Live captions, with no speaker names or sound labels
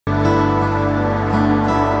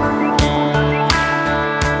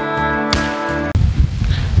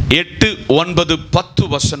8, 9, 10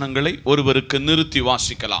 வசனங்களை ஒருவருக்கு நிறுத்தி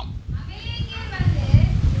வாசிக்கலாம்.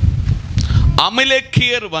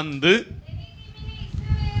 அமலேக்கியர் வந்து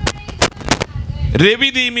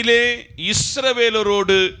ரெவிதீமிலே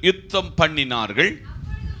இஸ்ரவேலரோடு யுத்தம் பண்ணினார்கள்.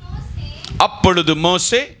 அப்பொழுது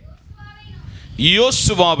மோசே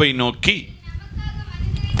யோசுவாவை நோக்கி,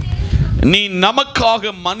 நீ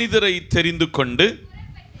நமக்காக மனிதரை தெரிந்து கொண்டு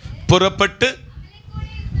புறப்பட்டு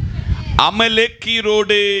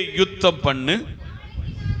அமலேக்கியரோடு யுத்தம் பண்ணு.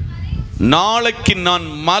 நாளைக்கு நான்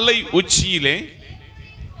மலை உச்சியிலே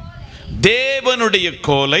தேவனுடைய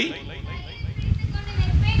கோலை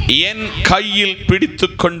என் கையில்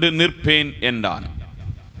பிடித்துக் கொண்டு நிற்பேன் என்றான்.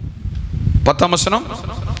 10ஆம் வசனம்.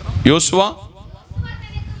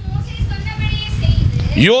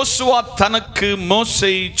 யோசுவா தனக்கு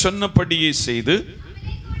மோசே சொன்னபடியே செய்து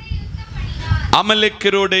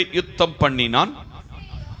அமலேக்கியரோடு யுத்தம் பண்ணினான்.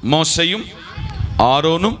 மோசேயும்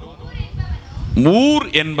ஆரோனும் ஊர்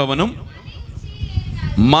என்பவனும்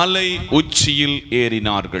மலை உச்சியில்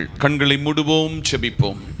ஏறினார்கள். கண்களை மூடுவோம்,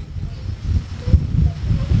 ஜெபிப்போம்.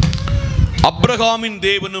 அப்ரஹாமின்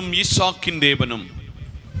தேவனும் ஈசாக்கின் தேவனும்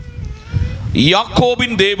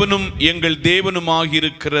யாக்கோபின் தேவனும் எங்கள்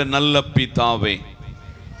தேவனுமாகியிருக்கிற நல்ல பிதாவே,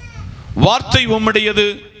 வார்த்தை உம்முடையது.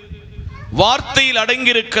 வார்த்தையில்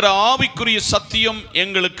அடங்கியிருக்கிற ஆவிக்குரிய சத்தியம்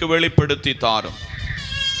எங்களுக்கு வெளிப்படுத்தி தாரும்.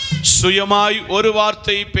 சுயமாய் ஒரு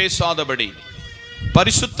வார்த்தை பேசாதபடி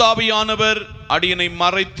பரிசுத்த ஆவியானவர் அடியனை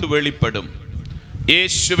மறைத்து வெளிப்படும்.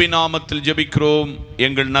 இயேசுவின் நாமத்தில் ஜெபிக்கிறோம்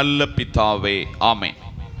எங்கள் நல்ல பிதாவே, ஆமென்.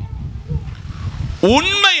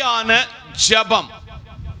 உண்மையான ஜெபம்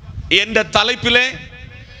என்ற தலைப்பிலே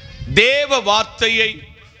தேவ வார்த்தையை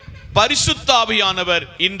பரிசுத்த ஆவியானவர்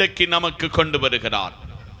இன்றைக்கு நமக்கு கொண்டு வருகிறார்.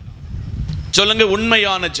 சொல்லுங்க,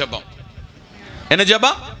 உண்மையான ஜெபம். என்ன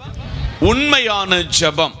ஜெபம்? உண்மையான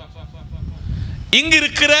ஜெபம். இங்கு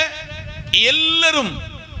இருக்கிற எல்லாரும்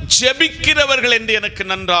ஜெபிக்கிறவர்கள் என்று எனக்கு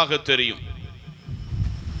நன்றாக தெரியும்.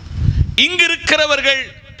 இங்கு இருக்கிறவர்கள்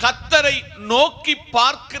கர்த்தரை நோக்கி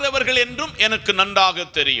பார்க்கிறவர்கள் என்றும் எனக்கு நன்றாக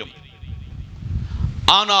தெரியும்.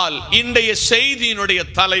 ஆனால் இன்றைய செய்தியினுடைய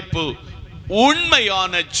தலைப்பு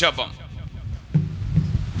உண்மையான ஜெபம்.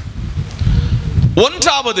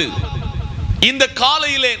 ஒன்றாவது, இந்த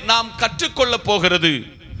காலையிலே நாம் கற்றுக்கொள்ள போகிறது,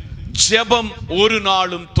 ஜெபம் ஒரு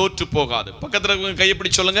நாளும் தோற்று போகாது. பக்கத்துல கையப்படி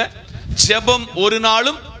சொல்லுங்க, ஜெபம் ஒரு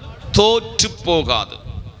நாளும் தோற்று போகாது.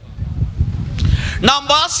 நாம்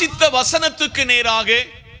வாசித்த வசனத்துக்கு நேராக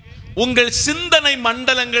உங்கள் சிந்தனை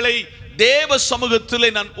மண்டலங்களை தேவ சமூகத்திலே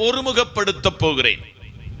நான் ஒருமுகப்படுத்த போகிறேன்.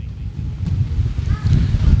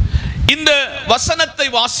 இந்த வசனத்தை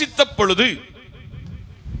வாசித்த பொழுது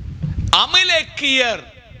அமலேக்கியர்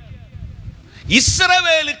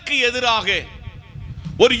இஸ்ரவேலுக்கு எதிராக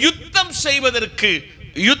ஒரு யுத்தம் செய்வதற்கு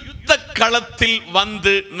யுத்த களத்தில்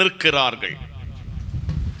வந்து நிற்கிறார்கள்.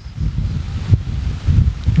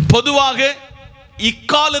 பொதுவாக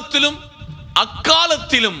இக்காலத்திலும்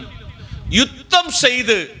அக்காலத்திலும் யுத்தம்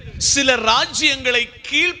செய்து சில ராஜ்யங்களை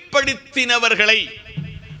கீழ்ப்படுத்தினவர்களை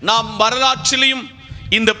நாம் வரலாற்றிலும்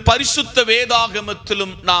இந்த பரிசுத்த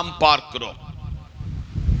வேதாகமத்திலும் நாம் பார்க்கிறோம்.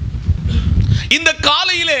 இந்த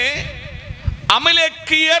காலையிலே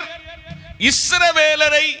அமலேக்கியர்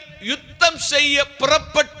இஸ்ரவேலரை யுத்தம் செய்ய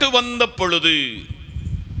புறப்பட்டு வந்த பொழுது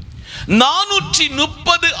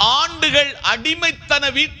 430 ஆண்டுகள் அடிமைத்தன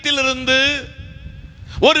வீட்டிலிருந்து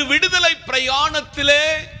ஒரு விடுதலை பிரயாணத்திலே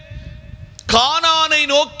கானானை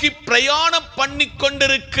நோக்கி பிரயாணம் பண்ணி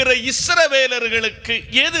கொண்டிருக்கிற இஸ்ரவேலர்களுக்கு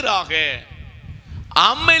எதிராக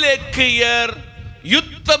அமலேக்கியர்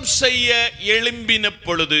யுத்தம் செய்ய எழும்பின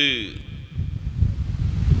பொழுது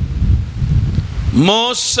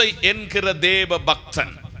மோசே என்கிற தேவ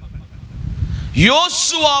பக்தன்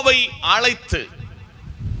யோசுவாவை அழைத்து,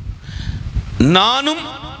 நானும்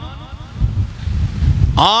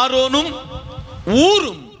ஆரோனும்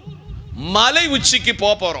ஊரும் மலை உச்சிக்கு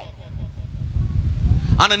போறோம்.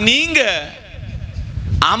 ஆனா நீங்க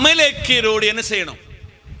அமலேக்கியரோடு என்ன செய்யணும்?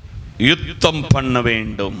 யுத்தம் பண்ண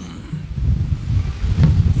வேண்டும்.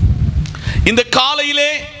 இந்த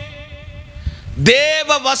காலையிலே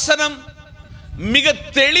தேவ வசனம் மிக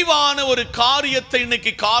தெளிவான ஒரு காரியத்தை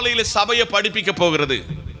இன்னைக்கு காலையில சபையை படிப்பிக்க போகிறது.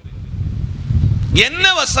 என்ன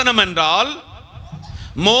வசனம் என்றால்,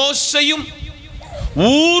 மோசேயும்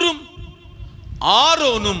ஊரும்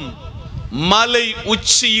ஆரோனும் மலை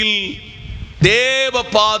உச்சியில் தேவ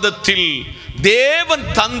பாதத்தில் தேவன்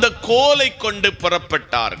தந்த கோலை கொண்டு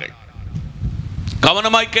புறப்பட்டார்கள்.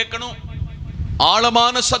 கவனமாய் கேட்கணும்.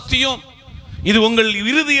 ஆழமான சத்தியம் இது. உங்கள்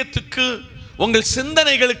இருதயத்துக்கு, உங்கள்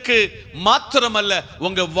சிந்தனைகளுக்கு மாத்திரமல்ல,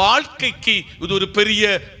 உங்க வாழ்க்கைக்கு இது ஒரு பெரிய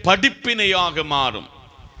படிப்பினையாக மாறும்.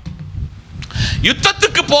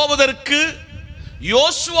 யுத்தத்துக்கு போவதற்கு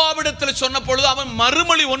யோசுவாவிடத்தில் சொன்ன பொழுது அவன்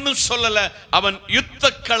மறுமொழி ஒன்றும் சொல்லல. அவன்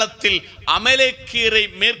யுத்த களத்தில் அமலேக்கியரை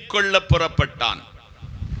மேற்கொள்ள புறப்பட்டான்.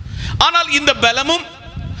 ஆனால் இந்த பலமும்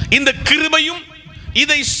இந்த கிருபையும்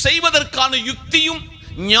இதை செய்வதற்கான யுக்தியும்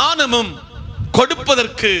ஞானமும்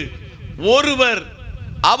கொடுப்பதற்கு ஒருவர்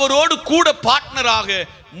அவரோடு கூட பார்ட்னராக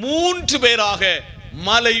 3 பேராக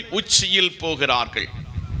மலை உச்சியில் போகிறார்கள்.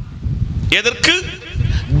 எதற்கு?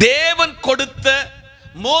 தேவன் கொடுத்த,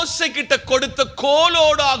 மோசே கிட்ட கொடுத்த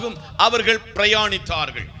கோலோடாகும் அவர்கள்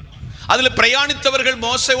பிரயாணித்தார்கள். அதுல பிரயாணித்தவர்கள்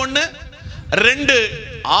மோசே 1, 2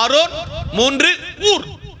 ஆரோன், 3 ஊர்.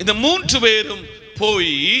 இந்த 3 பேரும்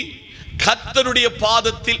போய் கர்த்தருடைய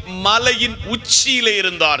பாதத்தில் மலையின் உச்சியிலே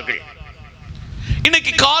இருந்தார்கள்.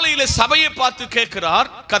 இன்னைக்கு காலையில சபையை பார்த்து கேட்கிறார்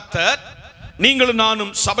கர்த்தர், நீங்களும்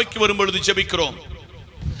நானும் சபைக்கு வரும் பொழுது ஜெபிக்கிறோம்.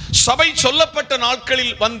 சபை சொல்லப்பட்ட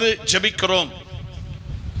நாட்களில் வந்து ஜெபிக்கிறோம்.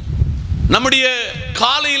 நம்முடைய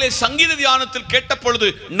காலையிலே சங்கீத தியானத்தில் கேட்ட பொழுது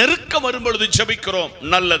நெருக்கம் வரும் பொழுது ஜெபிக்கிறோம்.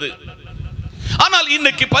 நல்லது. ஆனால்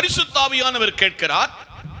இன்னைக்கு பரிசுத்த ஆவியானவர் கேட்கிறார்,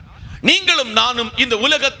 நீங்களும் நானும் இந்த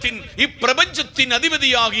உலகத்தின் இப்பிரபஞ்சத்தின்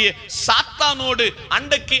அதிபதியாகிய சாத்தானோடு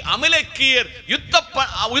அன்றைக்கு அமலேக்கியர்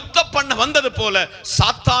யுத்தம் பண்ண வந்தது போல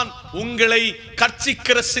சாத்தான் உங்களை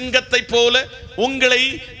கர்ச்சிக்கிற சிங்கத்தை போல உங்களை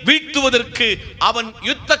வீழ்த்துவதற்கு அவன்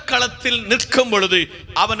யுத்த களத்தில் நிற்கும் பொழுது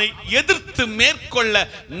அவனை எதிர்த்து மேற்கொள்ள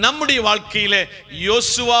நம்முடைய வாழ்க்கையிலே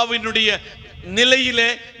யோசுவாவினுடைய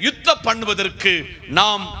நிலையிலே யுத்தம் பண்ணுவதற்கு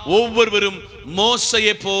நாம் ஒவ்வொருவரும்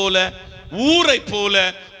மோசையை போல, ஊரை போல,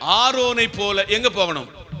 ஆரோனை போல எங்க போகணும்?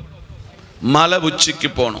 மலை உச்சிக்கு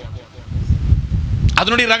போகணும்.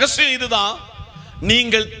 அதனுடைய ரகசியம் இதுதான்.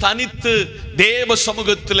 நீங்கள் தனித்து தேவ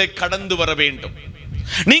சமூகத்திலே கடந்து வர வேண்டும்.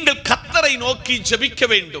 நீங்கள் கர்த்தரை நோக்கி ஜெபிக்க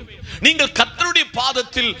வேண்டும். நீங்கள் கர்த்தருடைய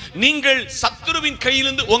பாதத்தில், நீங்கள் சத்துருவின்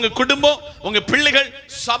கையிலிருந்து உங்க குடும்பம், உங்க பிள்ளைகள்,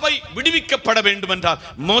 சபை விடுவிக்கப்பட வேண்டும் என்றால்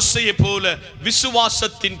மோசையை போல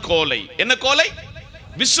விசுவாசத்தின் கோலை, என்ன கோலை?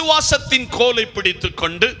 விசுவாசத்தின் கோலை பிடித்துக்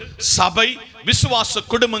கொண்டு சபை, விசுவாச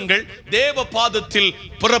குடும்பங்கள் தேவ பாதத்தில்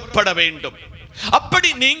புறப்பட வேண்டும். அப்படி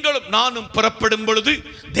நீங்களும் நானும் புறப்படும் பொழுது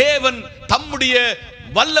தேவன் தம்முடைய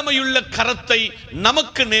வல்லமையுள்ள கரத்தை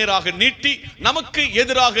நமக்கு நேராக நீட்டி நமக்கு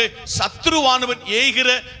எதிராக சத்ருவானவன் ஏகிற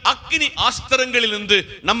அக்கினி ஆஸ்திரங்களிலிருந்து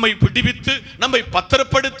நம்மை விடுவித்து, நம்மை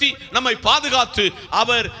பத்திரப்படுத்தி, நம்மை பாதுகாத்து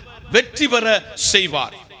அவர் வெற்றி பெற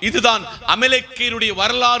செய்வார். இதுதான் அமலேக்கியருடைய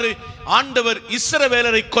வரலாறு. ஆண்டவர்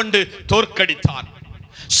இஸ்ரவேலரை கொண்டு தோற்கடித்தார்.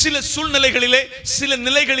 சில சூழ்நிலைகளிலே, சில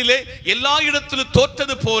நிலைகளிலே எல்லா இடத்திலும்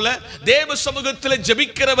தோற்றது போல தேவ சமூகத்தில்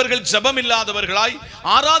ஜெபிக்கிறவர்கள் ஜெபம் இல்லாதவர்களாய்,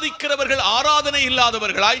 ஆராதிக்கிறவர்கள் ஆராதனை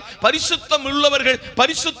இல்லாதவர்களாய், பரிசுத்தம் உள்ளவர்கள்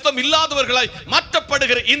பரிசுத்தம் இல்லாதவர்களாய்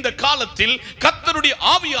மாற்றப்படுகிற இந்த காலத்தில் கர்த்தருடைய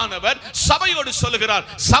ஆவியானவர் சபையோடு சொல்லுகிறார்,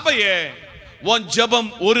 சபையே, உன்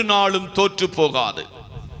ஜெபம் ஒரு நாளும் தோற்று போகாது.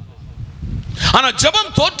 ஆனால் ஜெபம்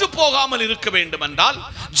தோற்று போகாமல் இருக்க வேண்டும் என்றால்,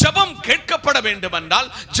 ஜெபம் கேட்கப்பட வேண்டும் என்றால்,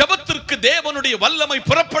 ஜெபத்திற்கு தேவனுடைய வல்லமை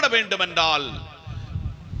புறப்பட வேண்டும் என்றால்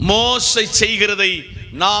மோசே செய்கிறதை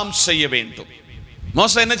நாம் செய்ய வேண்டும்.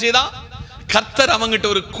 மோசே என்ன செய்தா? கர்த்தர் அவங்கிட்ட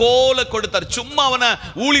ஒரு கோலை கொடுத்தார். சும்மா அவனை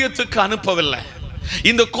ஊழியத்துக்கு அனுப்பவில்லை.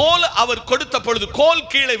 இந்த கோலை அவர் கொடுத்த பொழுது கோல்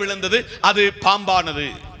கீழே விழுந்தது. அது பாம்பானது.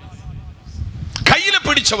 கையில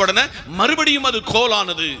பிடிச்ச உடனே மறுபடியும் அது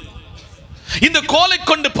கோலானது. இந்த கோலை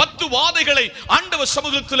கொண்டு 10 வாதைகளை ஆண்டவர்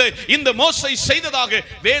சமூகத்திலே இந்த மோசே செய்ததாக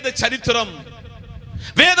வேத சரித்திரம்,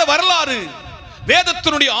 வேத வரலாறு,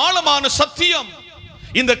 வேதத்தினுடைய ஆழமான சத்தியம்.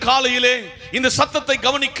 இந்த காலையிலே இந்த சத்தத்தை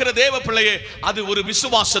கவனிக்கிற தேவ பிள்ளையே, அது ஒரு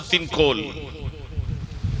விசுவாசத்தின் கோல்.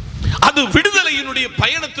 அது விடுதலையினுடைய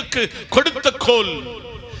பயணத்துக்கு கொடுத்த கோல்.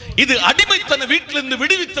 இது அடிமைத்தன வீட்டிலிருந்து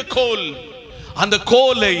விடுவித்த கோல். அந்த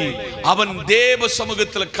கோலை அவன் தேவ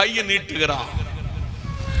சமூகத்தில் கையை நீட்டுகிறான்.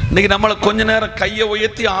 இன்னைக்கு நம்மளை கொஞ்ச நேரம் கையை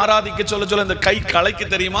உயர்த்தி ஆராதிக்க சொல்ல சொல்ல இந்த கை களைக்கு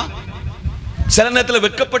தெரியுமா? சில நேரத்தில்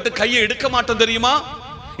வெட்கப்பட்டு கையை எடுக்க மாட்டோம் தெரியுமா?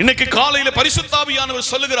 இன்னைக்கு காலையில பரிசுத்த ஆவியானவர்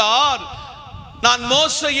சொல்லுகிறார், நான்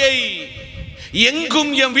மோசேயை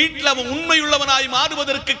எங்கும் என் வீட்டில் அவன் உண்மையுள்ளவனாய்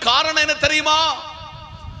மாறுவதற்கு காரணம் என்ன தெரியுமா?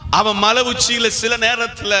 அவன் மலை உச்சியில சில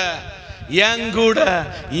நேரத்தில் என் கூட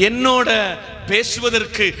என்னோட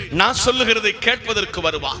பேசுவதற்கு, நான் சொல்லுகிறதை கேட்பதற்கு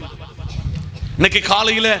வருவான். இன்னைக்கு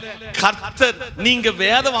காலையில கர்த்தர் நீங்க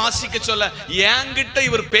வேதம் வாசிக்க சொல்ல என்கிட்ட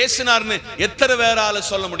இவர் பேசினார்னு எத்தனை பேரால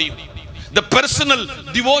சொல்ல முடியும்? இந்த பர்சனல்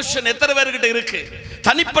டிவோஷன் எத்தனை பேர்கிட்ட இருக்கு?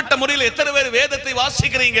 தனிப்பட்ட முறையில் எத்தனை பேர் வேதத்தை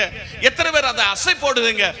வாசிக்கிறீங்க? எத்தனை பேர் அதை அசை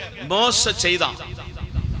போடுறீங்க? மோசே செய்தான்.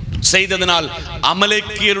 செய்ததனால்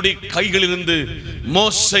அமலேக்கியருடைய கைகளிலிருந்து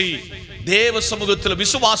மோசே தேவ சமூகத்தில்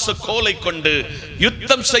விசுவாச கோலை கொண்டு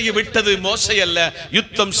யுத்தம் செய்ய விட்டது மோசே அல்ல,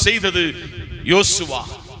 யுத்தம் செய்தது யோசுவா.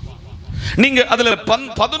 நீங்க அதுல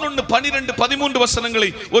 11, 12, 13 வசனங்களை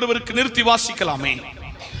ஒருவருக்கு நிறுத்தி வாசிக்கலாமே.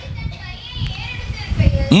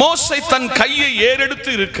 மோசே தன் கையை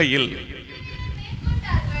ஏறெடுத்து இருக்கையில்,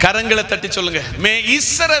 கரங்களை தட்டி சொல்லுங்க,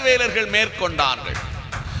 இஸ்ரவேலர்கள் மேற்கொண்டார்கள்.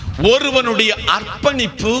 ஒருவனுடைய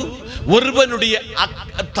அர்ப்பணிப்பு, ஒருவனுடைய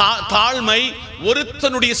தாழ்மை,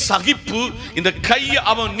 ஒருத்தனுடைய சகிப்பு, இந்த கையை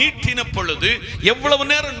அவன் நீட்டின பொழுது எவ்வளவு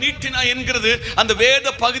நேரம் நீட்டினா என்கிறது அந்த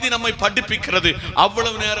வேத பகுதி நம்மை படிப்பிக்கிறது.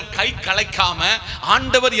 அவ்வளவு நேரம் கை கலைக்காம,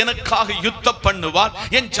 ஆண்டவர் எனக்காக யுத்தம் பண்ணுவார்,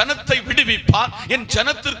 என் ஜனத்தை விடுவிப்பார், என்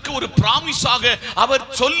ஜனத்திற்கு ஒரு பிராமிஸாக அவர்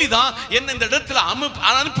சொல்லிதான் என்ன இந்த இடத்துல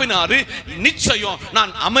அனுப்பினாரு, நிச்சயம்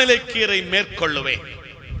நான் அமலேக்கியரை மேற்கொள்ளுவேன்.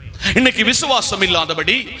 இன்னைக்கு விசுவாசம்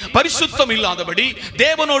இல்லாதபடி, பரிசுத்தம் இல்லாதபடி,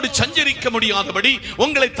 தேவனோடு சஞ்சரிக்க முடியாதபடி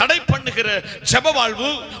உங்களை தடை பண்ணுகிற ஜெப வாழ்வு,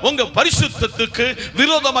 உங்க பரிசுத்தத்துக்கு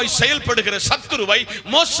விரோதமாய் செயல்படுகிற சத்துருவை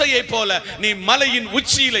மோசையை போல நீ மலையின்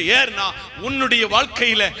உச்சியில ஏறினா உன்னுடைய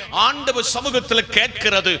வாழ்க்கையில ஆண்டவர் சமூகத்தில்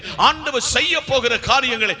கேட்கிறது, ஆண்டவர் செய்ய போகிற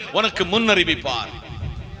காரியங்களை உனக்கு முன்னறிவிப்பார்.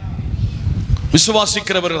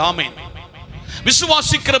 விசுவாசிக்கிறவர்கள் ஆமென்.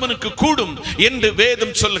 விசுவாசிக்கிறவனுக்கு கூடும் என்று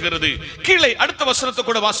வேதம் சொல்லுகிறது. கீழே அடுத்த வசனத்தை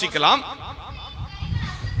கூட வாசிக்கலாம்.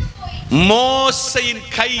 மோசையின்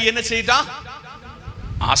கை என்ன செய்தா?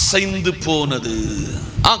 அசைந்து போனது.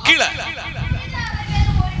 கீழே,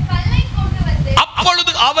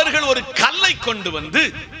 அப்பொழுது அவர்கள் ஒரு கல்லை கொண்டு வந்து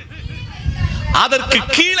அதற்கு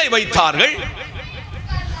கீழே வைத்தார்கள்,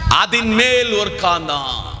 அதன் மேல்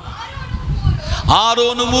உட்கார்ந்தான்.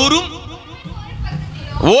 ஆரோனும் ஊரும்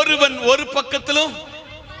ஒருவன் ஒரு பக்கத்திலும்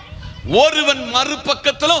ஒருவன்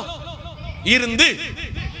மறுபக்கத்திலும் இருந்து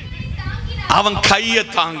அவன் கையை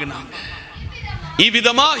தாங்கினாங்க.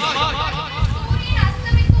 இவ்விதமாய்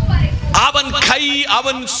அவன் கை,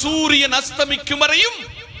 அவன் சூரியன் அஸ்தமிக்கும் வரையும்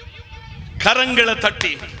கரங்களை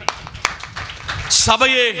தட்டி,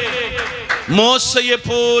 சபையே, மோசையை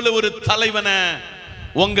போல ஒரு தலைவனை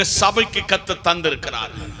உங்க சபைக்கு கத்த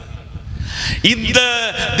தந்திருக்கிறார். இந்த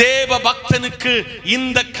தேவ பக்தனுக்கு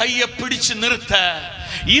இந்த கையை பிடிச்சு நிறுத்த,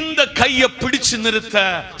 இந்த கையை பிடிச்சு நிறுத்த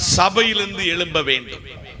சபையிலிருந்து எழும்ப வேண்டும்.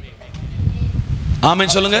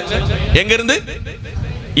 ஆமென் சொல்லுங்க. எங்க இருந்து?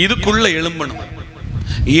 இதுக்குள்ள எழும்பணும்.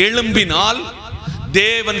 எழும்பினால்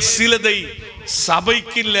தேவன் சிலதை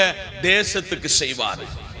சபைக்கு இல்ல தேசத்துக்கு செய்வார்.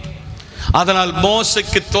 அதனால்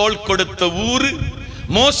மோசைக்கு தோள் கொடுத்த ஊரு,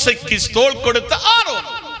 மோசைக்கு தோள் கொடுத்த ஆரோன்.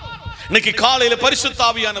 இன்னைக்கு காலையில பரிசுத்த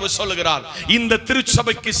ஆவியானவர் சொல்லுகிறார், இந்த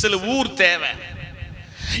திருச்சபைக்கு சில ஊர் தேவை,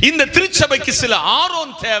 இந்த திருச்சபைக்கு சில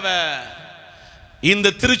ஆரோன் தேவை.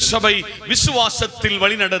 இந்த திருச்சபை விசுவாசத்தில்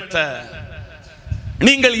வழிநடத்த,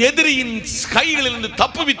 நீங்கள் எதிரியின் கைகளிலிருந்து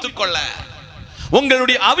தப்புவித்துக் கொள்ள,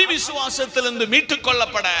 உங்களுடைய அவிவிசுவாசத்திலிருந்து மீட்டுக்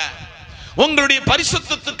கொள்ளப்பட, உங்களுடைய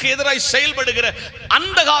பரிசுத்தத்துக்கு எதிராய் செயல்படுகிற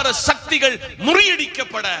அந்தகார சக்திகள்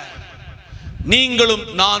முறியடிக்கப்பட, நீங்களும்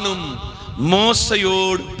நானும்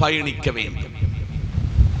மோசையோடு பயணிக்க வேண்டும்.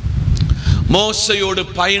 மோசையோடு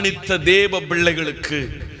பயணித்த தேவ பிள்ளைகளுக்கு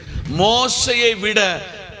மோசையை விட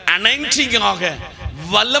அனென்டிங்காக,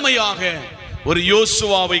 வல்லமையாக ஒரு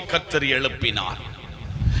யோசுவாவை கர்த்தர் எழுப்பினார்.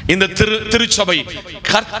 இந்த திருச்சபை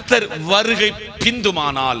கர்த்தர் வருகை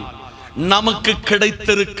பிந்துமானால் நமக்கு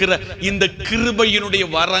கிடைத்திருக்கிற இந்த கிருபையினுடைய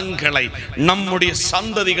வரங்களை நம்முடைய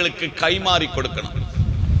சந்ததிகளுக்கு கைமாறி கொடுக்கணும்.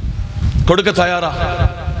 கொடுக்க தயாரா?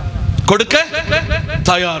 கொடுக்க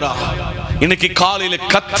தயாரா? இன்னைக்கு காலையில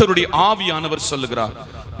கர்த்தருடைய ஆவியானவர் சொல்லுகிறார்,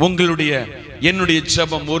 உங்களுடைய என்னுடைய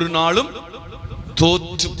ஜெபம் ஒரு நாளும்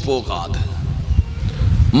தோற்று போகாது.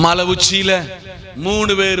 மலை உச்சியில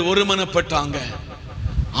 3 பேர் ஒருமனப்பட்டாங்க.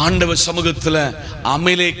 ஆண்டவர் சமூகத்துல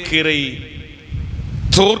அமலேக்கியரை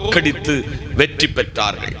தோற்கடித்து வெற்றி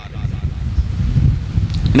பெற்றார்கள்.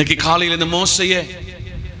 இன்னைக்கு காலையில் இந்த மோசையை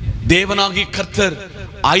தேவனாகிய கர்த்தர்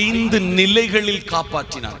 5 நிலைகளில்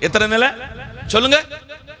காப்பாற்றினார். எத்தனை நிலை சொல்லுங்க?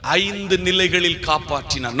 5 நிலைகளில்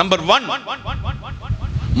காப்பாற்றினார். நம்பர் 1,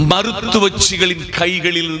 மருத்துவச்சிகளின்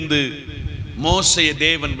கைகளில் இருந்து மோசையை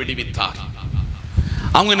தேவன் விடுவித்தார்.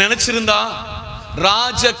 அவங்க நினைச்சிருந்தா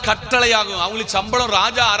ராஜ கட்டளையாகும், அவங்களுக்கு சம்பளம்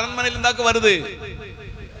ராஜா அரண்மனையில் இருந்தாக்க வருது.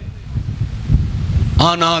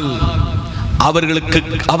 ஆனால்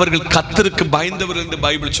அவர்கள் கர்த்தருக்கு பயந்தவர் என்று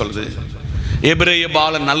பைபிள் சொல்லுது. எபிரேய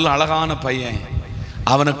பாலன் நல்ல அழகான பையன்,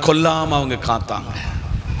 அவனை கொல்லாம அவங்க காத்தாங்க.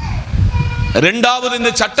 2வது,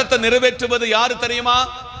 இந்த சட்டத்தை நிறைவேற்றுவது யாரு தெரியுமா?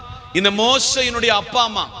 இந்த மோசையினுடைய அப்பா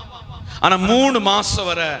அம்மா. ஆனா 3 மாசம்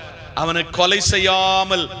வரை அவனை கொலை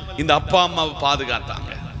செய்யாமல் இந்த அப்பா அம்மாவை பாதுகாத்தாங்க.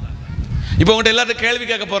 இப்ப உங்கள்ட்ட எல்லாரும் கேள்வி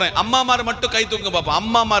கேட்க போறேன். அம்மாமார் மட்டும் கை தூக்குங்க பாப்பா.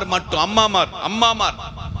 அம்மாமார் மட்டும், அம்மாமார்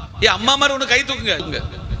அம்மாமார் ஒண்ணு கை தூக்குங்க.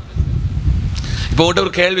 இப்ப உங்கள்ட்ட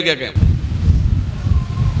ஒரு கேள்வி கேட்க,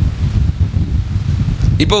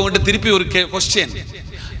 இப்ப உங்கள்ட்ட திருப்பி ஒரு கொஸ்டின்.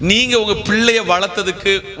 நீங்க உங்க பிள்ளைய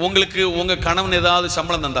வளர்த்ததுக்கு உங்களுக்கு உங்க கணவன் ஏதாவது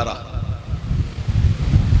சம்பளம் தந்தாரா?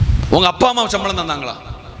 உங்க அப்பா அம்மா சம்பளம் தந்தாங்களா?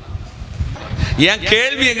 என்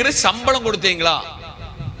கேள்வி சம்பளம் கொடுத்தீங்களா?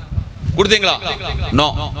 கொடுத்தீங்களா? நோ.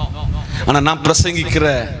 ஆனா நான் பிரசங்கிக்கிற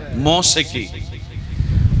மோசைக்கு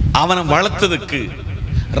அவனை வளர்த்ததுக்கு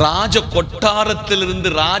ராஜ கொட்டாரத்திலிருந்து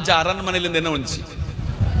ராஜ அரண்மனையிலிருந்து என்ன வந்துச்சு?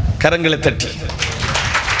 கரங்களை தட்டி.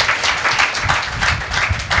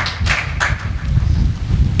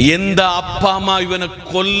 எந்த அப்பா அம்மா இவனை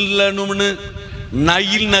கொல்லணும்னு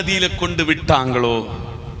நைல் நதியில கொண்டு விட்டாங்களோ,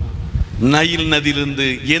 நைல் நதியிலிருந்து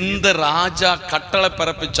எந்த ராஜா கட்டளை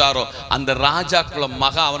பிறப்பிச்சாரோ அந்த ராஜாக்குள்ள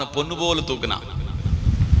மகா அவனை பொண்ணு போல தூக்குனான்.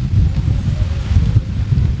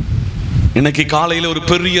 இன்னைக்கு காலையில ஒரு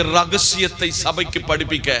பெரிய ரகசியத்தை சபைக்கு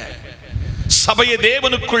படிப்பிக்க, சபையை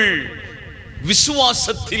தேவனுக்குள்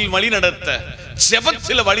விசுவாசத்தில் வழி நடத்த,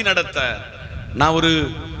 ஜெபத்தில் வழி நடத்த நான் ஒரு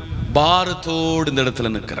பாரத்தோடு இந்த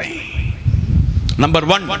இடத்துல நிற்கிறேன். நம்பர்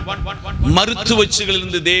 1,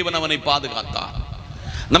 மருத்துவச்சிகளிலிருந்து தேவன் அவனை பாதுகாத்தார்.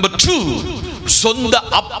 நம்பர் 2, சொந்த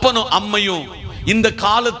அப்பனும் அம்மையும் இந்த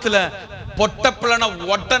காலத்துல பொட்டப்பிளன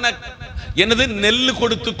ஒட்டன என்னது நெல்லு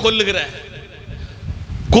கொடுத்து கொல்லுகிற,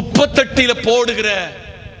 குப்பத்தட்டில போடுகிற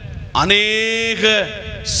அநேக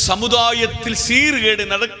சமுதாயத்தில் சீர்கேடு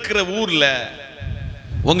நடக்கிற ஊர்ல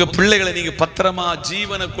உங்க பிள்ளைகளை நீங்க பத்திரமா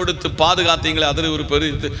ஜீவனை கொடுத்து பாதுகாத்தீங்களே, அதுல ஒரு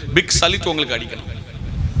பெரிய பிக் சலிட் உங்களுக்கு அடிக்கணும்.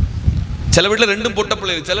 சில வீட்டுல 2 பொட்ட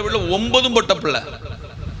பிள்ளை, சில வீட்டுல 9 பொட்ட பிள்ளை.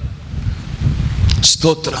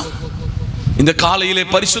 ஸ்தோத்திரம். இந்த காலையிலே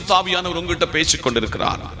பரிசுத்த ஆவியானவர் உங்ககிட்ட பேசிக்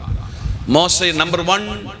கொண்டிருக்கிறார். மோசே நம்பர் 1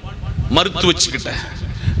 மருத்துவச்சிக்கிட்ட,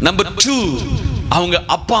 நம்பர் 2 அவங்க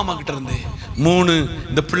அப்பா அம்மா கிட்ட இருந்து, 3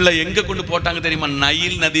 இந்த பிள்ளை எங்க கொண்டு போட்டாங்க தெரியுமா?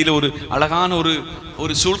 நைல் நதியில ஒரு அழகான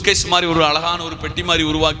ஒரு சூட்கேஸ் மாதிரி ஒரு அழகான ஒரு பெட்டி மாதிரி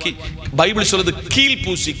உருவாக்கி, பைபிள் சொல்றது கீல்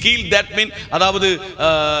பூசி, கீல் தட் மீன் அதாவது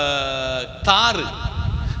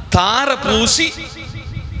தார பூசி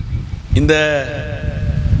இந்த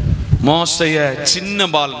மோசைய சின்ன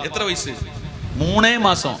பால், எத்தனை வயசு? 3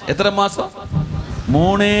 மாசம். எத்தனை மாசம்?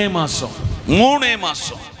 3 மாசம். 3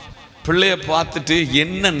 மாசம் பிள்ளைய பார்த்துட்டு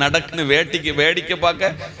என்ன நடக்குன்னு வேடிக்கை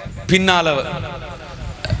பார்க்க பின்னால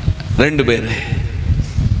 2 பேரு.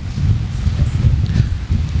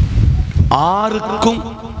 ஆறுக்கும்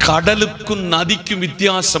கடலுக்கும் நதிக்கும்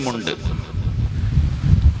வித்தியாசம் உண்டு.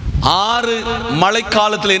 ஆறு மழை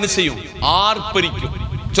காலத்துல என்ன செய்யும்? ஆர்ப்பரிக்கும்.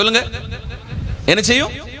 சொல்லுங்க, என்ன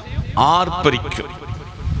செய்யும்? ஆர்ப்பரிக்கும்.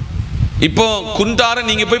 இப்போ குண்டார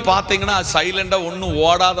நீங்க போய் பார்த்தீங்கன்னா சைலண்டா ஒன்னும்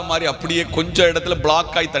ஓடாத மாதிரி அப்படியே கொஞ்சம் இடத்துல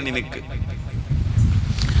பிளாக் ஆகி தண்ணி நிற்கு.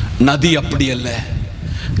 நதி அப்படி அல்ல.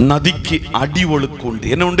 நதிக்கு அடி ஒழுக்கு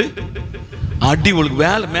உண்டு. என்ன உண்டு? அடி ஒழுக்கு.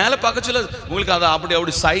 மேல பார்க்க சொல்ல உங்களுக்கு அது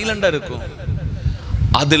அப்படி சைலண்டா இருக்கும்.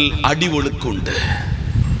 அதில் அடி ஒழுக்கு உண்டு.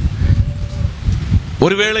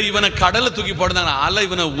 ஒருவேளை இவனை கடலை தூக்கி போடுறாங்க, அலை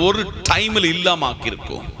இவனை ஒரு டைம்ல இல்லாம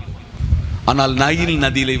ஆக்கியிருக்கும். ஆனால் நைல்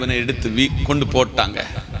நதியில இவனை எடுத்து கொண்டு போட்டாங்க.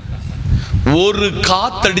 ஒரு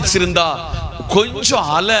காத்தடிச்சிருந்தா, கொஞ்சம்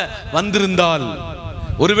அலை வந்திருந்தால்,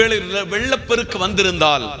 ஒருவேளை வெள்ளப்பெருக்கு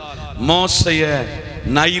வந்திருந்தால் மோசைய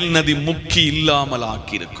நைல் நதி முக்கி இல்லாமல்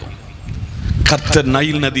ஆக்கியிருக்கும். கர்த்தர்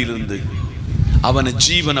நைல் நதியிலிருந்து அவனை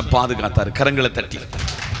ஜீவனை பாதுகாத்தார். கரங்களை தட்டி.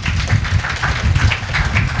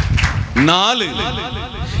 4,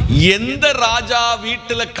 எந்த ராஜா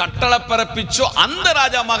வீட்டுல கட்டளை பிறப்பிச்சோ அந்த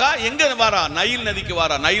ராஜா மகா எங்க வாரா? நைல் நதிக்கு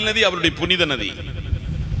வாரா. நைல் நதி அவருடைய புனித நதி.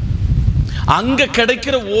 அங்க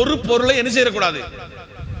கிடைக்கிற ஒரு பொருளை என்ன செய்யக்கூடாது?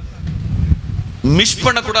 மிஸ்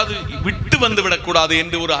பண்ணக்கூடாது, விட்டு வந்து விடக்கூடாது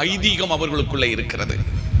என்று ஒரு ஐதீகம் அவர்களுக்குள்ள இருக்கிறது.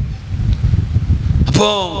 அப்போ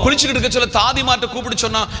குளிச்சுக்கிட்டு இருக்க சொல்ல தாதிமார்ட்ட கூப்பிட்டு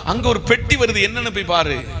சொன்னா, அங்க ஒரு பெட்டி வருது, என்னன்னு போய்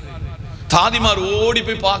பாரு. தாதிமார் ஓடி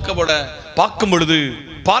போய்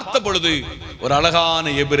பார்த்த பொழுது ஒரு அழகான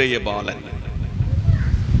எபிரேய பாலன்.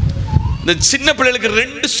 இந்த சின்ன பிள்ளைகளுக்கு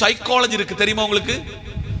 2 சைக்காலஜி இருக்கு தெரியுமா உங்களுக்கு?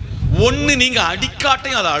 1, நீங்க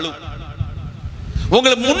அடிக்காட்டையும் அது அழும்.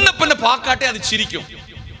 உங்களை முன்ன பின்ன பார்க்காட்டே அது சிரிக்கும்.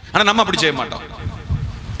 ஆனா நம்ம அப்படி செய்ய மாட்டோம்.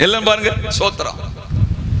 எல்லாம் பாருங்க, சோத்திரம்.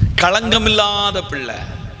 களங்கம் இல்லாத பிள்ளை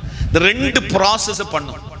இந்த 2 ப்ராசஸ்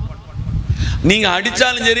பண்ணும். நீங்க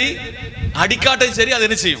அடிச்சாலும் சரி, அடிக்காட்டையும் சரி, அது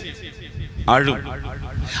என்ன செய்யும்? அழும்.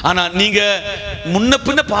 ஆனா நீங்க முன்ன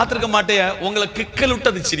பின்ன பார்த்திருக்க மாட்டேய, உங்களை கிக்கல்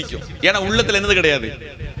விட்டு அது சிரிக்கும். ஏன்னா உள்ளத்துல என்னது கிடையாது.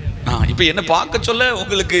 இப்ப என்ன பார்க்க சொல்ல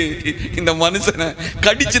உங்களுக்கு இந்த மனுஷனை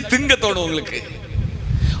கடிச்சு திங்க தோணும். உங்களுக்கு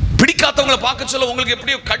பிடிக்காதவங்களை பார்க்க சொல்ல உங்களுக்கு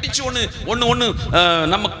எப்படியோ கடிச்சு ஒண்ணு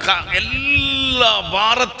நம்ம எல்லா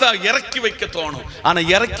வாரத்தை இறக்கி வைக்க தோணும். ஆனா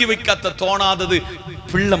இறக்கி வைக்க தோணாதது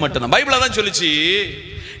பிள்ளை மட்டும்தான். பைபிள் தான் சொல்லிச்சு,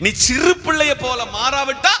 நீ சிறு பிள்ளைய போல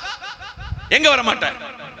மாறாவிட்டா எங்க வர மாட்டேன்.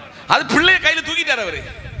 அது பிள்ளைய கையில தூக்கிட்டார் அவரு.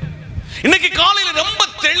 இன்னைக்கு காலையில ரொம்ப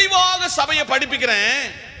தெளிவாக சபையை படிப்பிக்கிறேன்.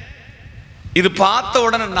 இது பார்த்த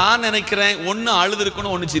உடனே நான் நினைக்கிறேன், ஒன்னு அழுது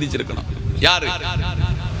இருக்கணும், ஒன்னு சிரிச்சிருக்கணும். யாரு?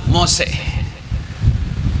 மோசே.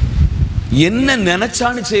 என்ன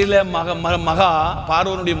நினைச்சான்னு செய்யல. மகா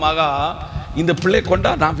பார்வோனுடைய மகா இந்த பிள்ளை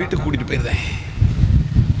கொண்டா நான் வீட்டுக்கு கூட்டிட்டு போயிருந்தேன்.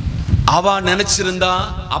 அவ நினைச்சிருந்தா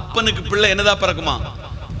அப்பனுக்கு பிள்ளை என்னதான் பிறக்குமா?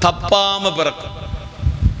 தப்பாம பிறக்கும்.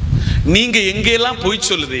 நீங்க எங்கெல்லாம் பொய்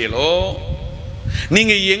சொல்லுதீங்களோ,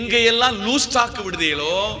 நீங்க எங்கெல்லாம் லூஸ் டாக்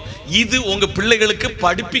விடுதீங்களோ, இது உங்க பிள்ளைகளுக்கு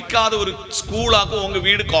படிப்பிக்காத ஒரு ஸ்கூலாக உங்க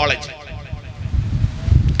வீடு காலேஜ்.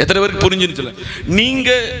 எத்தனை பேருக்கு புரிஞ்சுன்னு சொல்ல. நீங்க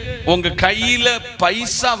உங்க கையில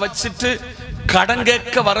பைசா வச்சுட்டு கடன்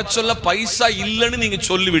கேட்க வர சொல்ல பைசா இல்லைன்னு நீங்க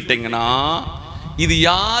சொல்லிவிட்டீங்கன்னா இது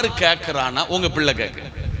யாரு கேட்கிறான்னா உங்க பிள்ளை கேட்க.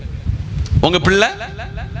 உங்க பிள்ளை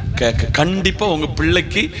கேட்க. கண்டிப்பா உங்க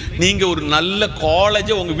பிள்ளைக்கு நீங்க ஒரு நல்ல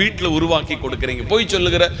காலேஜை உங்க வீட்டில் உருவாக்கி கொடுக்குறீங்க. போய்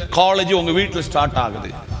சொல்லுகிற காலேஜ் உங்க வீட்டில் ஸ்டார்ட் ஆகுது.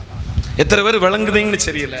 எத்தனை பேர் விளங்குதுங்கன்னு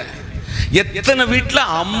தெரியல. எத்தனை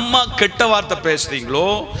வீட்டில் அம்மா கெட்ட வார்த்தை பேசுறீங்களோ,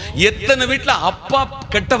 எத்தனை வீட்டில் அப்பா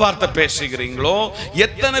கெட்ட வார்த்தை பேசுகிறீங்களோ,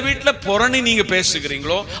 எத்தனை வீட்டில் புரணி நீங்க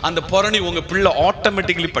பேசுகிறீங்களோ, அந்த புரணி உங்க பிள்ளை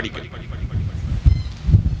ஆட்டோமேட்டிக்கலி படிக்கும்.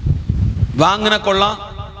 வாங்கின கொள்ளலாம்,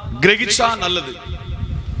 கிரகிச்சா நல்லது.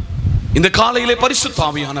 இந்த காலையிலே பரிசுத்த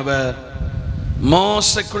ஆவியானவர்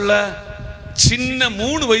மோசைக்குள்ள சின்ன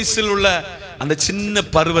 3 வயசில் உள்ள அந்த சின்ன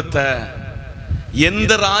பருவத்தை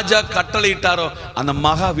எந்த ராஜா கட்டளையிட்டாரோ அந்த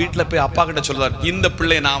மகா வீட்டுல போய் அப்பா கிட்ட சொல்றார், இந்த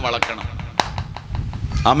பிள்ளையை நான் வளர்க்கணும்.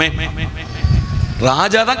 ஆமே,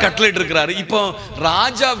 ராஜா தான் கட்டளையிட்டு இருக்கிறாரு. இப்போ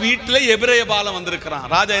ராஜா வீட்டுல எபிரேய பாலம் வந்திருக்கிறான்.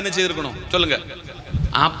 ராஜா என்ன செய்திருக்கணும் சொல்லுங்க?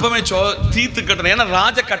 அப்பவே தீர்த்து கட்டணும். ஏன்னா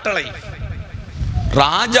ராஜ கட்டளை.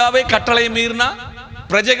 ராஜாவே கட்டளை மீறினா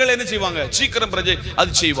பிரஜைகள் என்ன செய்வாங்க? சீக்கிரம் பிரஜை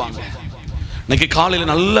அது செய்வாங்க. இன்னைக்கு காலையில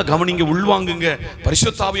நல்லா கவனிங்க, உள்வாங்குங்க.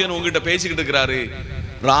 பரிசுத்த ஆவியானவர் உங்ககிட்ட பேசிக்கிட்டு இருக்கிறாரு.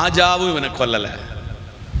 ராஜாவும் இவனை கொல்லல.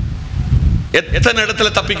 எத்தனை இடத்துல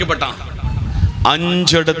தப்பிக்கப்பட்டான்?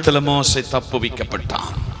 5 இடத்துல மோசே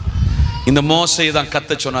தப்புவிக்கப்பட்டான். இந்த மோசையை தான்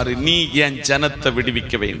கத்த சொன்னாரு, நீ என் ஜனத்தை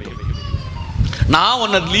விடுவிக்க வேண்டும். நான்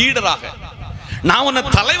உன்னை லீடராக, நான் உன்னை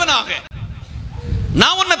தலைவனாக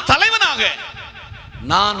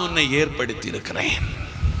நான் உன்னை ஏற்படுத்தி இருக்கிறேன்.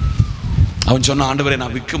 அவன் சொன்ன, ஆண்டவரே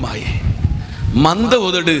நான் விக்குமாயே, மந்த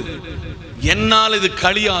உதடு, என்னால் இது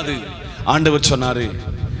கழியாது. ஆண்டவர் சொன்னாரு,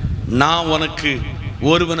 நான் உனக்கு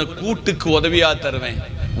ஒருவனை கூட்டுக்கு உதவியா தருவேன்,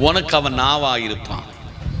 உனக்கு அவன் நாவா இருப்பான்.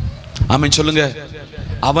 ஆமென் சொல்லுங்க.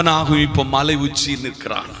 அவனாகவும் இப்ப மலை உச்சியில்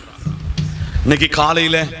நிற்கிறான். இன்னைக்கு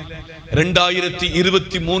காலையில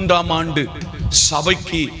 2023ஆம் ஆண்டு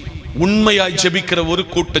சபைக்கு உண்மையாய் ஜெபிக்கிற ஒரு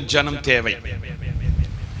கூட்ட ஜனம் தேவை.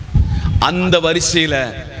 அந்த வரிசையில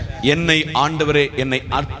என்னை ஆண்டவரே என்னை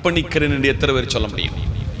அர்ப்பணிக்கிறேன் என்று எத்தனை பேர் சொல்ல முடியும்?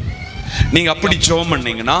 நீங்க அப்படி ஜெபம்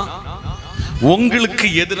பண்ணீங்கன்னா உங்களுக்கு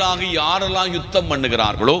எதிராக யாரெல்லாம் யுத்தம்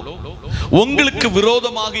பண்ணுகிறார்களோ, உங்களுக்கு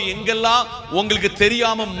விரோதமாக எங்கெல்லாம் உங்களுக்கு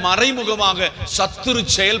தெரியாம மறைமுகமாக சத்துரு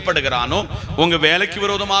செயல்படுகிறானோ, உங்க வேலைக்கு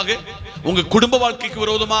விரோதமாக, உங்க குடும்ப வாழ்க்கைக்கு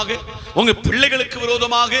விரோதமாக, உங்க பிள்ளைகளுக்கு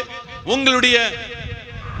விரோதமாக, உங்களுடைய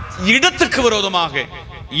இடத்துக்கு விரோதமாக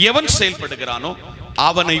எவன் செயல்படுகிறானோ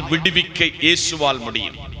அவனை விடுவிக்க இயேசுவால்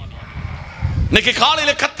முடியும். இன்னைக்கு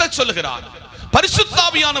காலையில கர்த்தர் சொல்லுகிறார், பரிசுத்த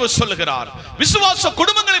ஆவியானவர் சொல்லுகிறார், விசுவாச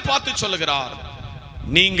குடும்பங்களை பார்த்து சொல்லுகிறார்,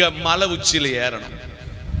 நீங்க மலை உச்சியில ஏறணும்.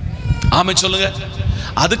 ஆமா சொல்லுங்க.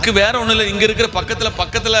 அதுக்கு வேற ஒண்ணு இல்லை. இங்க இருக்கிற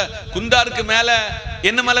பக்கத்துல குந்தாருக்கு மேல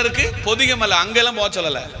என்ன மலை இருக்கு? பொதிகை மலை. அங்கெல்லாம் போக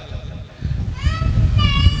சொல்லல.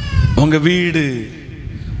 உங்க வீடு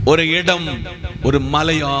ஒரு இடம் ஒரு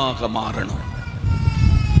மலையாக மாறணும்.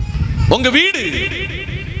 உங்க வீடு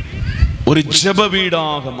ஒரு ஜெப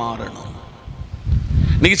வீடாக மாறணும்.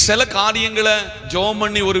 நீங்க சில காரியங்களை ஜெபம்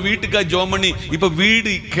பண்ணி, ஒரு வீட்டுக்காக ஜெபம் பண்ணி, இப்ப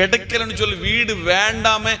வீடு கிடைக்கலன்னு சொல்லி வீடு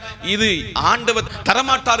வேண்டாம இது ஆண்டவர்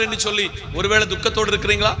தரமாட்டாருன்னு சொல்லி ஒருவேளை துக்கத்தோடு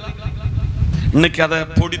இருக்கிறீங்களா? இன்னைக்கு அதை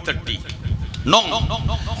பொடி தட்டி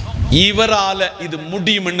இவரால இது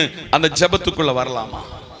முடியும்னு அந்த ஜெபத்துக்குள்ள வரலாமா?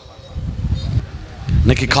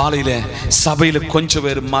 இன்னைக்கு காலையில சபையில கொஞ்சம்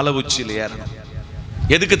பேர் மலை உச்சியில ஏறணும்.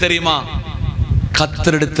 எதுக்கு தெரியுமா?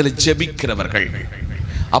 கர்த்தரிடத்துல ஜெபிக்கிறவர்கள்.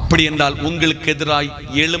 அப்படி என்றால் உங்களுக்கு எதிராய்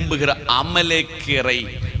எழும்புகிற அமலேக்கியரை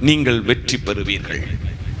நீங்கள் வெற்றி பெறுவீர்கள்.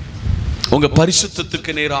 உங்க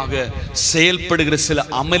பரிசுத்தத்துக்கு நேராக செயல்படுகிற சில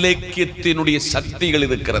அமலேக்கியத்தினுடைய சக்திகள்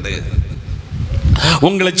இருக்கிறது.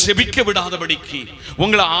 உங்களை ஜெபிக்க விடாதபடிக்கு,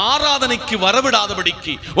 உங்களை ஆராதனைக்கு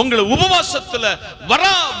வரவிடாதபடிக்கு, உங்களை உபவாசத்துல வர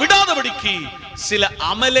விடாதபடிக்கு சில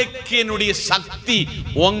அமலேக்கியனுடைய சக்தி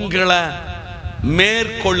உங்களை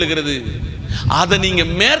மேற்கொள்ளுகிறது. அதை நீங்க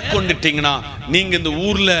மேற்கொண்டுட்டீங்கன்னா நீங்க இந்த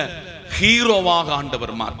ஊர்ல ஹீரோவாக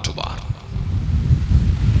ஆண்டவர் மாற்றுவார்.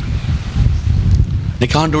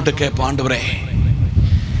 இன்னைக்கு ஆண்டவர்கிட்ட கேட்ப, ஆண்டவரே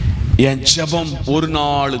என் ஜெபம் ஒரு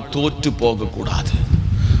நாளும் தோற்று போக கூடாது.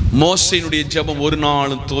 மோசேயினுடைய ஜெபம் ஒரு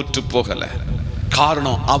நாளும் தோற்று போகல.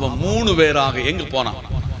 காரணம், அவன் 3 பேராக எங்க போனான்?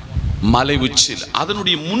 மலை உச்சியில்.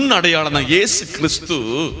 அதனுடைய முன் அடையாளம் தான் இயேசு கிறிஸ்து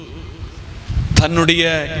தன்னுடைய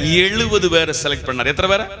 70 பேரை செலக்ட் பண்ணார். எத்தனை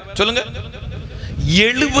பேரை சொல்லுங்க?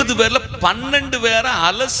 70 பேர்ல 12 பேரை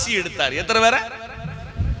அலசி எடுத்தார். எத்தனை பேரை?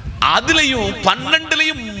 அதுலயும்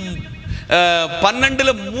 12லயும்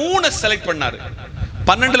 12ல 3 செலக்ட் பண்ணாரு.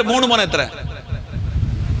 12ல 3 போன எத்தனை?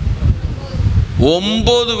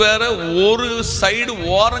 9 பேரை ஒரு சைடு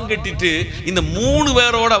ஓரம் கட்டிட்டு இந்த 3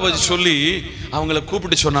 பேரோட அவர் சொல்லி அவங்களை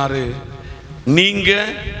கூப்பிட்டு சொன்னாரு, நீங்க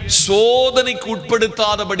சோதனைக்கு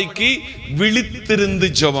உட்படுத்தாதபடிக்கு விழித்திருந்து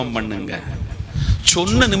ஜெபம் பண்ணுங்க.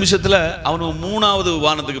 சொன்ன நிமிஷத்துல அவனு 3வது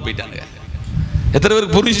வானத்துக்கு போயிட்டாங்க. எத்தனை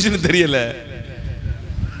பேருக்கு புரிஞ்சுன்னு தெரியல.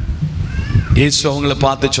 இயேசு அவங்களை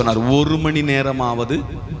பார்த்து சொன்னார், 1 மணி நேரமாவது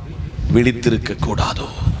விழித்திருக்க கூடாதோ?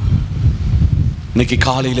 இன்னைக்கு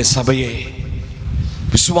காலையில சபையே,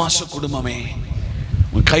 விசுவாச குடும்பமே,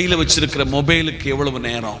 உங்க கையில வச்சிருக்கிற மொபைலுக்கு எவ்வளவு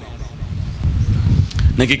நேரம்?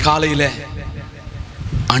 இன்னைக்கு காலையில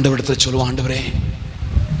ஆண்டவரிடத்துல சொல்லுவோம், ஆண்டவரே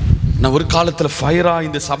நான் ஒரு காலத்துல ஃபயரா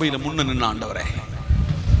இந்த சபையில முன்ன நின்ன ஆண்டவரே,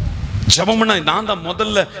 ஜெபம்னா நான் தான்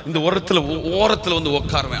முதல்ல இந்த ஓரத்துல வந்து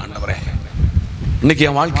உட்காருவேன் ஆண்டவரே. இன்னைக்கு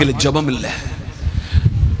என் வாழ்க்கையில ஜெபம் இல்லை,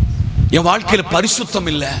 என் வாழ்க்கையில பரிசுத்தம்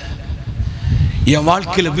இல்லை, என்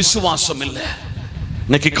வாழ்க்கையில விசுவாசம் இல்லை.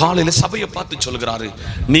 இன்னைக்கு காலையில சபையை பார்த்து சொல்கிறாரு,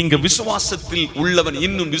 நீங்க விசுவாசத்தில் உள்ளவன்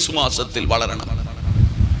இன்னும் விசுவாசத்தில் வளரணும்,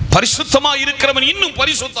 பரிசுத்தமா இருக்கிறவன் இன்னும்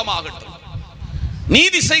பரிசுத்தமாகட்டும்,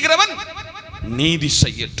 நீதி செய்கிறவன் நீதி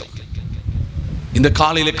செய்யட்டும். இந்த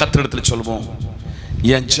காலையில கர்த்தரிடத்தில் சொல்வோம்,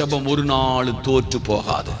 என் ஜெபம் ஒரு நாள் தோற்று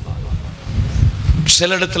போகாது.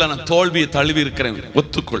 சில இடத்துல நான் தோல்வியை தழுவி இருக்கிறேன்,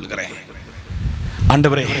 ஒத்துக்கொள்கிறேன்.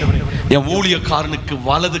 ஆண்டவரே, என் ஊழியக்காரனுக்கு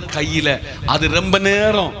வலது கையில அது ரொம்ப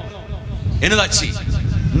நேரம் என்னதாச்சு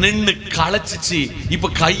நின்னு களைச்சிச்சு, இப்ப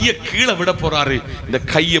கைய கீழே விட போறாரு. இந்த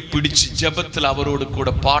கைய பிடிச்சு ஜெபத்தில் அவரோடு கூட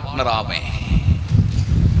பார்ட்னர் ஆவேன்.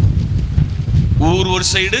 ஊர் ஒரு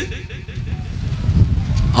சைடு,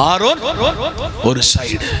 ஆரோன் ஒரு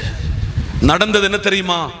சைடு. நடந்தது என்ன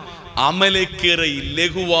தெரியுமா? அமலேக்கியரை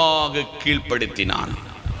லெகுவாக கீழ்ப்படுத்தினான்.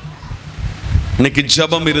 இன்னைக்கு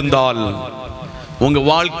ஜெபம் இருந்தால் உங்க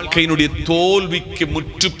வாழ்க்கையினுடைய தோல்விக்கு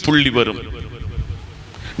முற்றுப்புள்ளி வரும்.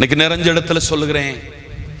 இன்னைக்கு நிறைஞ்ச இடத்துல சொல்லுகிறேன்,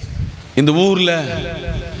 இந்த ஊர்ல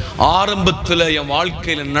ஆரம்பத்துல என்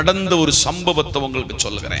வாழ்க்கையில நடந்த ஒரு சம்பவத்தை உங்களுக்கு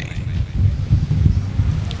சொல்லுகிறேன்.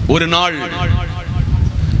 ஒரு நாள்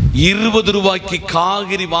 20 ரூபாய்க்கு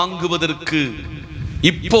காய்கறி வாங்குவதற்கு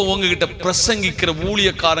இப்போ உங்ககிட்ட பிரசங்கிக்கிற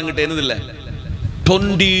ஊழியக்காரங்கிட்ட என்னது இல்ல,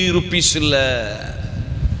 20 ரூபீஸ் இல்ல.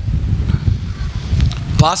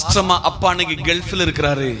 பாஸ்டர்மா அப்பா அன்னைக்கு கல்ஃபில்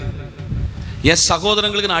இருக்கிறாரு. என்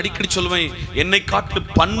சகோதரங்களுக்கு நான் அடிக்கடி சொல்லுவேன், என்னை காட்டு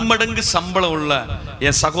பன்மடங்கு சம்பளம் உள்ள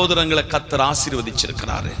என் சகோதரங்களை கர்த்தர்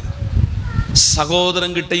ஆசீர்வதிச்சிருக்கிறாரு.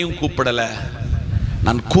 சகோதரங்கிட்டையும் கூப்பிடல,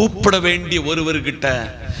 நான் கூப்பிட வேண்டிய ஒருவர்கிட்ட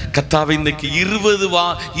கர்த்தாவே இன்னைக்கு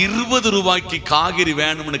 20 ரூபாய்க்கு காய்கறி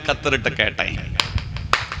வேணும்னு கர்த்தர்கிட்ட கேட்டேன்.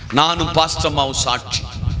 நானும் பாஸ்டர்மாவும் சாட்சி.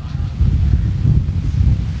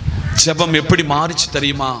 ஜெபம் எப்படி மாறிச்சு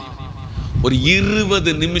தெரியுமா? ஒரு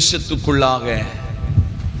 20 நிமிஷத்துக்குள்ளாக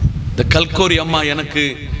இந்த கல்கோரி அம்மா எனக்கு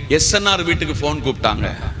எஸ்என்ஆர் வீட்டுக்கு போன் கூப்பிட்டாங்க.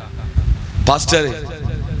 பாஸ்டர்,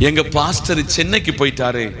 எங்க பாஸ்டர் சென்னைக்கு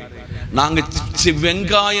போயிட்டாரு, நாங்க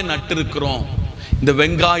வெங்காயம் நட்டு இருக்கிறோம், இந்த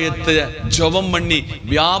வெங்காயத்தை ஜெபம் பண்ணி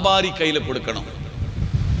வியாபாரி கையில கொடுக்கணும்.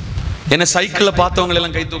 என்ன சைக்கிள்ல பார்த்தவங்க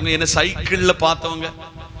எல்லாம் கை தூங்க. என்ன சைக்கிள்ல பார்த்தவங்க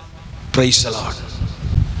பிரைஸ் தி லார்ட்.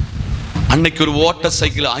 அன்னைக்கு ஒரு ஓட்டர்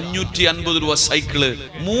சைக்கிள் 550 ரூபாய் சைக்கிள்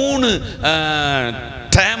 3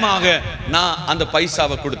 டைமாக நான் அந்த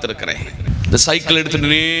பைசாவை கொடுத்திருக்கிறேன். இந்த சைக்கிள் எடுத்து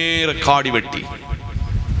நேர காடி வெட்டி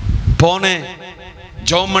போனேன்,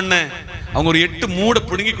 ஜெபம் பண்ணேன். அவங்க ஒரு 8 மூடை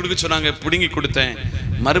பிடுங்கி கொடுக்க சொன்னாங்க, பிடுங்கி கொடுத்தேன்.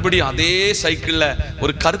 மறுபடியும் அதே சைக்கிள்ல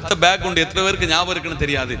ஒரு கருத்த பேக் உண்டு, எத்தனை பேருக்கு ஞாபகம் இருக்குன்னு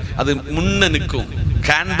தெரியாது, அது முன்ன நிற்கும்,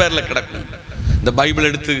 கேன்பேர்ல கிடக்கும். இந்த பைபிள்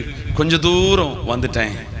எடுத்து கொஞ்சம் தூரம்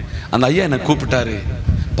வந்துட்டேன். அந்த ஐயா என்னை கூப்பிட்டாரு,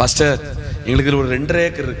 பாஸ்டர் எங்களுக்கு ஒரு 2.5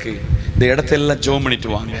 ஏக்கர் இருக்கு, இந்த இடத்த எல்லாம் ஜெபம் பண்ணிட்டு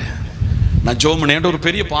வாங்க. நான் ஜெபம் பண்ணேன். ஒரு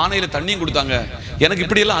பெரிய பானையில தண்ணியும் கொடுத்தாங்க. எனக்கு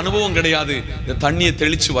இப்படி எல்லாம் அனுபவம் கிடையாது. இந்த தண்ணியை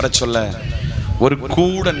தெளிச்சு வர சொல்ல ஒரு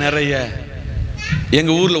கூட நிறைய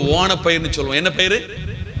எங்க ஊர்ல ஓணப்பயிர்னு சொல்லுவோம். என்ன பயிர்?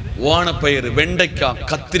 ஓணப்பயிர், வெண்டைக்காய்,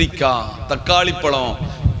 கத்திரிக்காய், தக்காளி பழம்,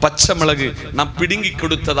 பச்சை மிளகு, நான் பிடுங்கி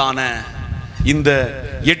கொடுத்ததான இந்த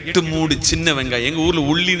 8 மூடு சின்ன வெங்காயம், எங்க ஊர்ல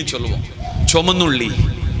உள்ளின்னு சொல்லுவோம், சுமந்துள்ளி.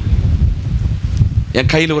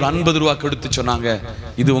 என் கையில ஒரு 50 ரூபாய் கொடுத்து சொன்னாங்க,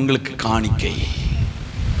 இது உங்களுக்கு காணிக்கை.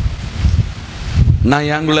 நான்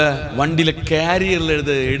எங்களை வண்டியில கேரியர்ல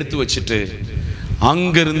எடுத்து வச்சுட்டு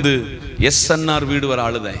அங்கிருந்து எஸ்என்ஆர் வீடு வர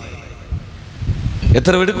அழுதேன்.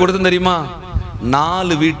 எத்தனை வீட்டுக்கு கொடுத்தேன் தெரியுமா?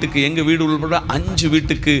 4 வீட்டுக்கு, எங்க வீடு உள்பட 5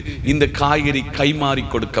 வீட்டுக்கு இந்த காய்கறி கைமாறி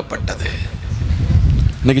கொடுக்கப்பட்டது.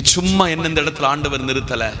 இன்னைக்கு சும்மா என்ன இந்த இடத்துல ஆண்டவர்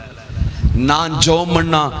நிறுத்தல. நான் ஜெபம்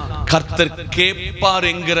பண்ணா கர்த்தர் கேட்பார்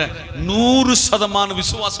என்கிற 100%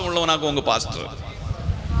 விசுவாசம் உள்ளவனாக உங்க பாஸ்டர்.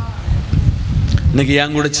 இன்னைக்கு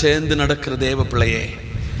என் கூட சேர்ந்து நடக்கிற தேவ பிள்ளையே,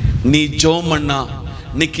 நீ ஜெபம் பண்ணா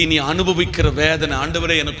இன்னைக்கு நீ அனுபவிக்கிற வேதனை,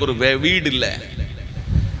 ஆண்டவரே எனக்கு ஒரு வீடு இல்லை,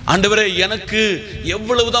 ஆண்டவரே எனக்கு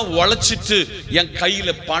எவ்வளவுதான் உழைச்சிட்டு என் கையில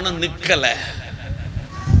பணம் நிக்கல,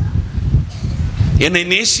 என்னை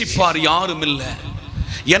நேசிப்பார் யாரும் இல்லை,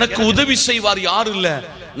 எனக்கு உதவி செய்வார் யாரும் இல்லை,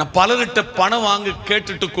 நான் பலர்கிட்ட பணம் வாங்க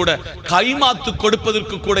கேட்டுட்டு கூட கைமாத்து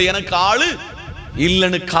கொடுப்பதற்கு கூட எனக்கு ஆளு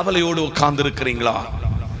இல்லைன்னு கவலையோடு உட்கார்ந்து இருக்கிறீங்களா?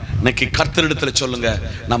 இன்னைக்கு கர்த்தரிடத்துல சொல்லுங்க,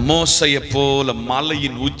 நான் மோசைய போல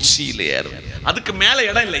மலையின் உச்சியில ஏறுவேன். அதுக்கு மேல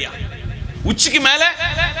இடம் இல்லையா? உச்சிக்கு மேல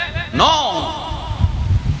நோ.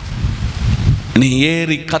 நீ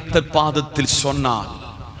ஏறி கர்த்தர் பாதத்தில் சொன்னால்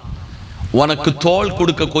உனக்கு தோள்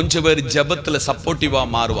கொடுக்க கொஞ்சம் பேர் ஜெபத்துல சப்போர்ட்டிவா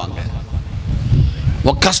மாறுவாங்க.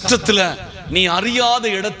 உன் கஷ்டத்துல நீ அறியாத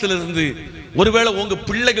இடத்திலிருந்து, ஒருவேளை உங்க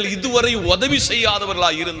பிள்ளைகள் இதுவரை உதவி செய்யாதவர்களா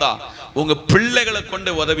இருந்தா உங்க பிள்ளைகளை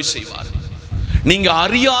கொண்டு உதவி செய்வார். நீங்க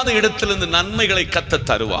அறியாத இடத்திலிருந்து நன்மைகளை கத்த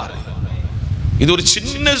தருவார். இது ஒரு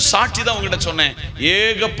சின்ன சாட்சி தான் உங்ககிட்ட சொன்னேன்.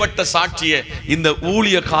 ஏகப்பட்ட சாட்சியை இந்த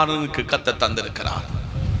ஊழியக்காரனுக்கு கத்த தந்திருக்கிறார்.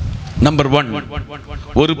 நம்பர் 1,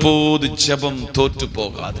 ஒருபோது ஜெபம் தோற்று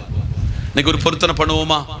போகாது. இன்னைக்கு ஒரு பொருத்தனை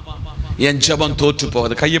பண்ணுவோமா? என் ஜெபம் தோற்று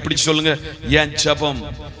போகாது. கையை பிடிச்சு சொல்லுங்க, என் ஜெபம்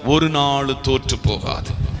ஒரு நாள் தோற்று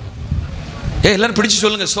போகாது. எல்லாரும் பிடிச்சு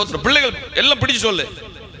சொல்லுங்க. ஸ்தோத்திரம். பிள்ளைகள் எல்லாம் பிடிச்சு சொல்லு.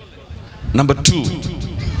 நம்பர் 2,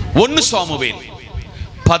 1 சாமுவேல்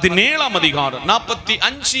 17ஆம் அதிகாரம்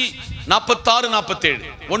 45, 46, 47.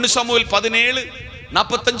 1 சாமுவேல் 17,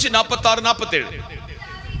 45, 46, 47.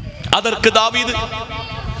 அதற்கு தாவீது,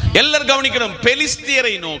 எல்லாரும் கவனிக்கணும்,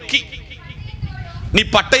 பெலிஸ்தியரை நோக்கி, நீ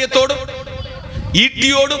பட்டயத்தோடும்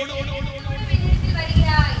ஈட்டியோடும்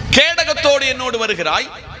கேடகத்தோடு என்னோடு வருகிறாய்,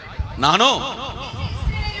 நானோ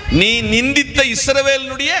நீ நிந்தித்த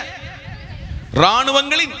இஸ்ரவேலினுடைய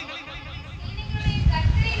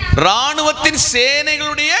ராணுவத்தின்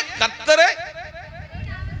சேனைகளுடைய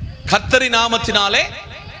கர்த்தரி நாமத்தினாலே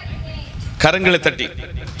கரங்களை தட்டி.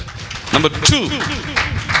 நம்பர் 2,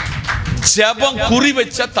 ஜெபம் குறி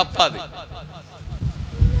வச்சா தப்பாது.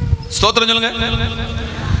 ஸ்தோத்திரம் சொல்லுங்க.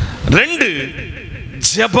 2,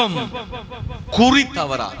 ஜெபம் குறி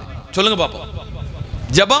தவறாது. சொல்லுங்க பாப்போம்.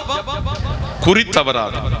 ஜெபம் குறி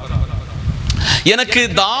தவறாது. எனக்கு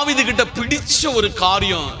தாவீது கிட்ட பிடிச்ச ஒரு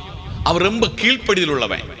காரியம், அவர் ரொம்ப கீழ்ப்படிதல்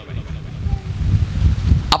உள்ளவன்.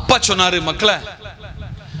 அப்பா சொன்னாரு, மக்களே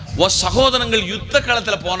உன் சகோதரங்கள் யுத்த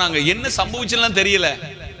காலத்துல போனாங்க, என்ன சம்பவிச்சுலாம் தெரியல.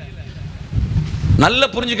 நல்லா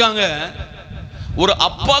புரிஞ்சுக்காங்க. ஒரு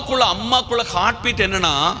அப்பாக்குள்ள அம்மாக்குள்ள ஹார்ட்பீட்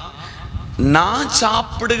என்னன்னா, நான்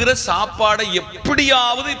சாப்பிடுகிற சாப்பாடை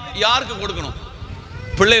எப்படியாவது யாருக்கு கொடுக்கணும்?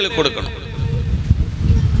 பிள்ளைகளுக்கு கொடுக்கணும்.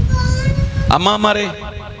 அம்மா மாரே,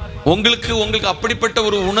 உங்களுக்கு அப்படிப்பட்ட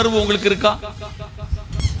ஒரு உணர்வு உங்களுக்கு இருக்கா?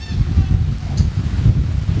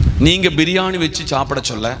 நீங்க பிரியாணி வச்சு சாப்பிட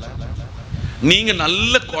சொல்ல, நீங்க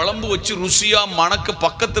நல்ல குழம்பு வச்சு ருசியா மணக்க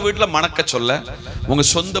பக்கத்து வீட்டுல மணக்க சொல்ல, உங்க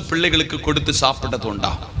சொந்த பிள்ளைகளுக்கு கொடுத்து சாப்பிட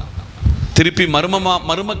தோண்டா? திருப்பி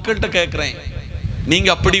மருமக்கள்கிட்ட கேட்கிறேன், நீங்க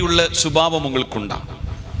அப்படி உள்ள சுபாவம் உங்களுக்கு உண்டா?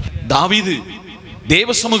 தாவீது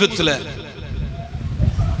தேவ சமூகத்துல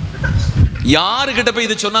யாருகிட்ட போய்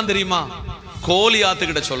இது சொன்னா தெரியுமா? கோலியாத்து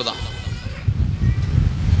கிட்ட சொல்லுதான்.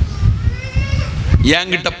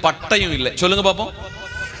 என்கிட்ட பட்டயம் இல்லை. சொல்லுங்க பாப்போம்.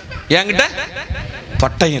 என்கிட்ட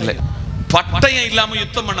பட்டயம் இல்லை. பட்டயம் இல்லாம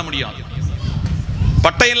யுத்தம் பண்ண முடியாது.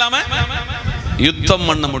 பட்டயம் இல்லாம யுத்தம்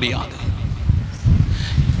பண்ண முடியாது.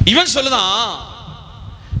 இவன் சொல்லுதான்,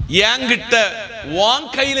 என்கிட்ட வான்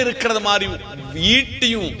கையில் இருக்கிறது மாதிரி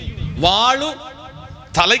ஈட்டியும் வாளும்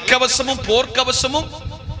தலைக்கவசமும் போர்க்கவசமும்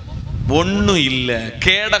ஒன்னும் இல்ல,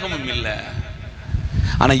 கேடகமும் இல்ல.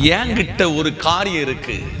 ஆனா என்கிட்ட ஒரு காரியம்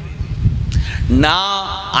இருக்கு. நான்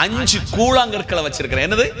 5 கூழாங்கற்களை வச்சிருக்கிறேன்.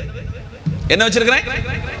 என்னது? என்ன வச்சிருக்கிறேன்?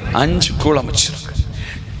 5 கூழம் வச்சிருக்கிறேன்.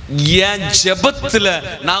 என் ஜெபத்துல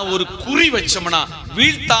நான் ஒரு குறி வச்சோம்னா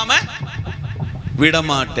வீழ்த்தாம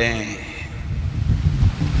விடமாட்டேன்.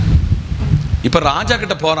 இப்ப ராஜா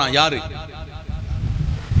கிட்ட போறான். யாரு?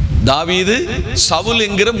 தாவீது சவுல்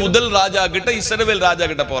என்கிற முதல் ராஜா கிட்ட, இஸ்ரவேல் ராஜா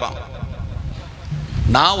கிட்ட போறான்.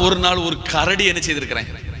 நான் ஒரு நாள் ஒரு கரடி என்ன செய்திருக்கிறேன்?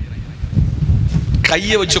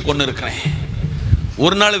 கையை வச்சு கொண்டு இருக்கிறேன்.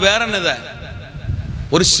 ஒரு நாள் வேற என்னத,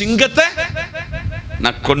 ஒரு சிங்கத்தை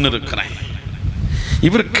நான் கொண்டு இருக்கிறேன்.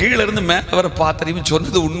 இவர் கீழே இருந்து மேல வர பார்த்து, இவன்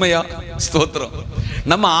சொன்னது உண்மையா? ஸ்தோத்திரம்.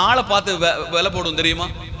 நம்ம ஆளை பார்த்து வேலை போடுவோம் தெரியுமா?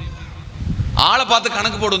 ஆளை பார்த்து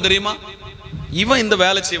கணக்கு போடுவோம் தெரியுமா? இவன் இந்த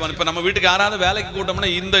வேலை செய்வான். இப்ப நம்ம வீட்டுக்கு யாராவது வேலைக்கு கூட்டோம்னா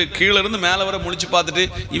இந்த கீழே இருந்து மேல வர முழிச்சு பார்த்துட்டு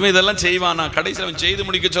இவன் இதெல்லாம் செய்வானா? கடைசியில் அவன் செய்து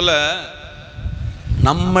முடிக்க சொல்ல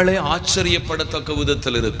நம்மளே ஆச்சரியப்படத்தக்க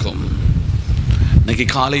விதத்தில் இருக்கும். இன்னைக்கு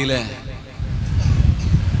காலையில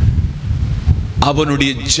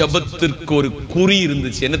அவனுடைய ஜெபத்திற்கு ஒரு குறி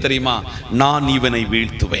இருந்துச்சு. என்ன தெரியுமா? நான் இவனை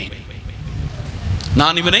வீழ்த்துவேன்,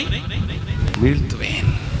 நான் இவனை வீழ்த்துவேன்.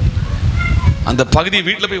 அந்த பகுதியை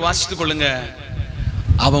வீட்டில் போய் வாசித்துக் கொள்ளுங்க.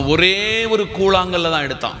 அவன் ஒரே ஒரு கூழாங்கல்ல தான்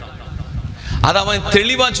எடுத்தான். அது அவன்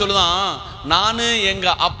தெளிவா சொல்லுதான், நானு எங்க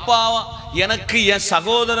அப்பா எனக்கு என்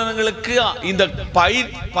சகோதரர்களுக்கு இந்த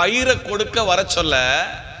பயிரை கொடுக்க வர சொல்ல,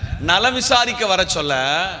 நலம் விசாரிக்க வர சொல்ல,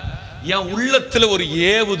 என் உள்ளத்துல ஒரு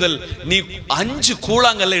ஏவுதல், நீ 5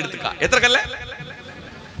 கூழாங்கல்ல எடுத்துக்கா. எத்தனை கல்ல?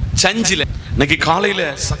 சஞ்சில. இன்னைக்கு காலையில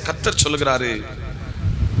கர்த்தர் சொல்லுகிறாரு,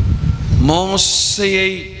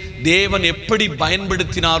 மோசேயை தேவன் எப்படி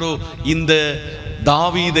பயன்படுத்தினாரோ இந்த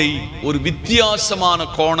தாவீதை ஒரு வித்தியாசமான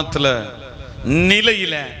கோணத்துல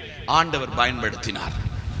நிலையில ஆண்டவர் பயன்படுத்தினார்.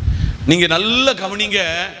 நீங்க நல்ல கவனிங்க.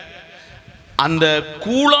 அந்த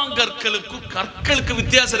கூழாங்கற்களுக்கும் கற்களுக்கு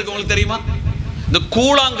வித்தியாசம் இருக்கு. உங்களுக்கு தெரியுமா? இந்த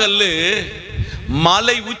கூழாங்கல்லு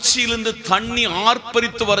மலை உச்சியிலிருந்து தண்ணி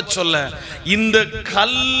ஆர்ப்பரித்து வர சொல்ல, இந்த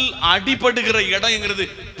கல் அடிபடுகிற இடம்ங்கிறது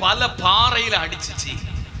பல பாறையில அடிச்சிச்சு.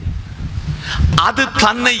 அது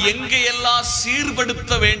தன்னை எங்கெல்லாம்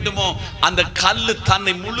சீர்படுத்த வேண்டுமோ அந்த கல்லு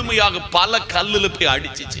தன்னை முழுமையாக பல கல்லுல போய்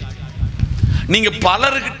அடிச்சிச்சு. நீங்க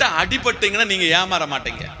பலர்கிட்ட அடிபட்டீங்கன்னா நீங்க ஏமாற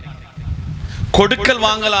மாட்டீங்க. கொடுக்கல்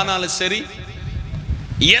வாங்கலானாலும் சரி,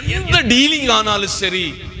 எந்த டீலிங் ஆனாலும் சரி,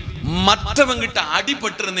 மற்றவங்கிட்ட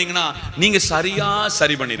அடிபட்டு இருந்தீங்கன்னா நீங்க சரியா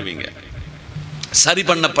சரி பண்ணிடுவீங்க, சரி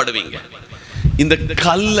பண்ணப்படுவீங்க. இந்த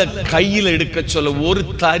கல்லை கையில எடுக்க சொல்ல ஒரு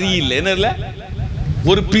தறி இல்லை, என்ன இல்ல,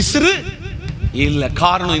 ஒரு பிசுறு இல்ல.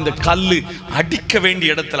 காரணம், இந்த கல்லு அடிக்க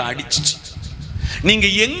வேண்டிய இடத்துல அடிச்சிச்சு. நீங்க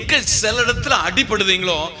எங்க சில இடத்துல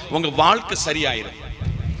அடிபடுவீங்களோ உங்க வாழ்க்கை சரியாயிரும்.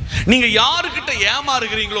 நீங்க யாருக்கிட்ட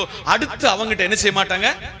ஏமாறுகிறீங்களோ அடுத்து அவங்கிட்ட என்ன செய்ய மாட்டாங்க,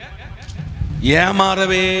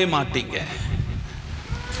 ஏமாறவே மாட்டீங்க.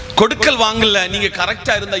 கொடுக்கல் வாங்கல நீங்க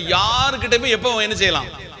கரெக்டா இருந்தா யாருக்கிட்டயுமே எப்போ என்ன செய்யலாம்,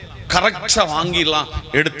 கரெக்டா வாங்கிடலாம்,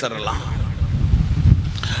 எடுத்துடலாம்.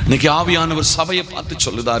 இன்னைக்கு ஆவியானவர் சபையை பார்த்து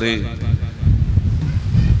சொல்லுதாரு,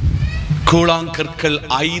 கூழாங்கற்கள்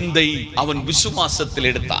 5 அவன் விசுவாசத்தில்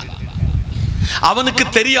எடுத்தான். அவனுக்கு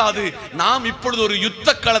தெரியாது நாம் இப்பொழுது ஒரு யுத்த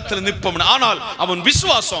களத்தில் நிற்போம். ஆனால் அவன்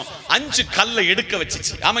விசுவாசம் 5 கல்லை எடுக்க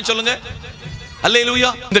வச்சிச்சு. ஆமென் சொல்லுங்க. அல்லேலூயா.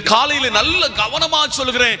 இந்த காலையில நல்ல கவனமா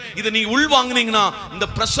சொல்லுகிறேன், இதை நீங்க உள்வாங்குனீங்கன்னா இந்த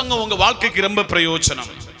பிரசங்கம் உங்க வாழ்க்கைக்கு ரொம்ப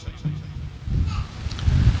பிரயோஜனம்.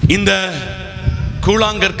 இந்த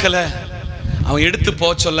கூழாங்கற்களை அவன் எடுத்து போ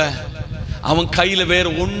சொல்ல, அவன் கையில வேற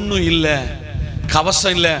ஒண்ணும் இல்ல,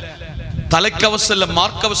 கவசம் இல்ல, தலைக்கவசம் இல்ல,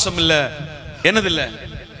 மார்க்கவசம் இல்ல, என்னது இல்ல,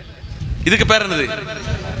 இதுக்கு பேர் என்னது,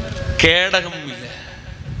 கேடகம் இல்ல,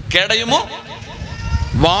 கேடயமோ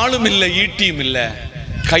வாளும் இல்ல, ஈட்டியும் இல்ல,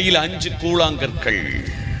 கையில 5 கூழாங்கற்கள்.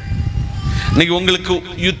 இன்னைக்கு உங்களுக்கு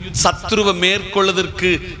சத்துருவை மேற்கொள்வதற்கு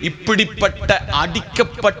இப்படிப்பட்ட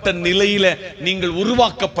அடிக்கப்பட்ட நிலையில நீங்கள்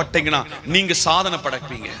உருவாக்கப்பட்டீங்கன்னா நீங்க சாதனை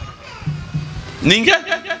படைப்பீங்க, நீங்க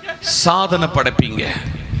சாதனை படைப்பீங்க.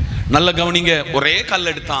 நல்ல கவனிங்க. ஒரே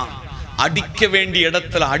கல் எடுத்தான், அடிக்க வேண்டிய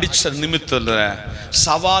இடத்துல அடிச்ச நிமித்தத்துல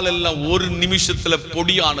சவால் எல்லாம் ஒரு நிமிஷத்துல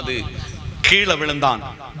பொடியானது, கீழே விழுந்தான்,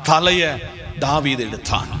 தலைய தாவீது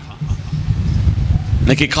எடுத்தான்.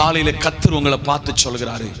 இன்னைக்கு காலையில கர்த்தர் உங்களை பார்த்து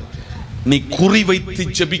சொல்கிறாரு, நீ குறி வைத்து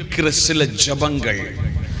ஜெபிக்கிற சில ஜெபங்கள்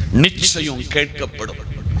நிச்சயம் கேட்கப்படும்.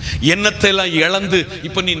 என்னத்தை எல்லாம் இழந்து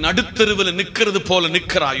இப்ப நீ நடுத்தெருவில் நிக்கிறது போல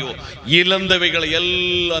நிக்கிறாயோ, இழந்தவைகளை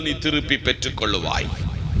எல்லாம் நீ திருப்பி பெற்றுக் கொள்ளுவாய்.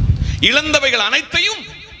 இழந்தவைகள் அனைத்தையும்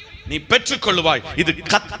நீ பெற்றுக் கொள்ளுவாய். இது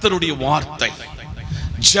கர்த்தருடைய வார்த்தை.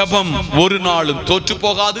 ஜெபம் ஒரு நாளும் தோற்று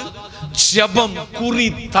போகாது, ஜெபம் குறி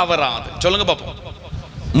தவறாது. சொல்லுங்க பாப்போம்.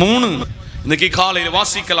 3 இன்னைக்கு காலையில்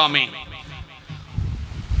வாசிக்கலாமே.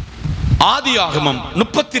 ஆதியாகமம்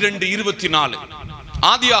 32:24.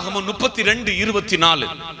 ஆதியாகமம் 32:24.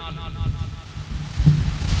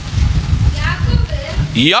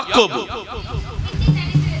 யாக்கோபு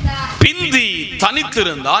பிந்தி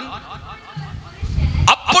தனித்திருந்தான்.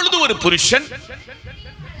 அப்பொழுது ஒரு புருஷன்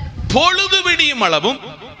பொழுது விடியும் அளவும்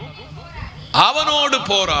அவனோடு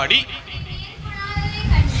போராடி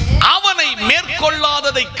அவனை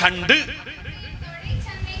மேற்கொள்ளாததை கண்டு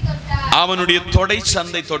அவனுடைய தொடை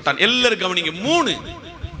சந்தை தொட்டான். எல்லாரும் கவனிங்க. 3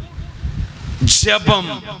 ஜெபம்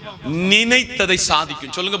நினைத்ததை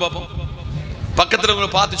சாதிக்கும். சொல்லுங்க பாப்போம். பக்கத்துல உங்களை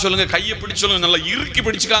பார்த்து சொல்லுங்க, கையை பிடிச்சு சொல்லுங்க, நல்லா இறுக்கி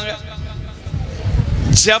பிடிச்சுக்காங்க.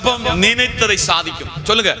 ஜெபம் நினைத்ததை சாதிக்கும்.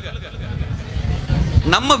 சொல்லுங்க.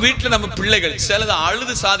 நம்ம வீட்டுல நம்ம பிள்ளைகள் சிலது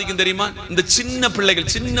அழுது சாதிக்கும் தெரியுமா? இந்த சின்ன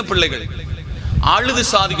பிள்ளைகள் அழுது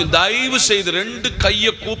சாதிக்கும். தயவு செய்து 2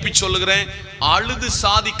 கையை கூப்பி சொல்லுகிறேன், அழுது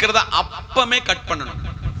சாதிக்கிறத அப்பமே கட் பண்ணணும்.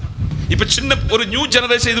 இப்ப சின்ன ஒரு நியூ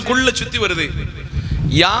ஜெனரேஷன் இதுக்குள்ள சுத்தி வருது.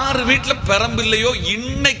 யார் வீட்டுல பெரம்பு இல்லையோ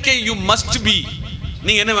இன்னைக்கே யூ மஸ்ட் பி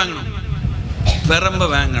நீங்க என்ன வாங்கணும்? பெரம்ப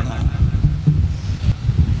வாங்கணும்.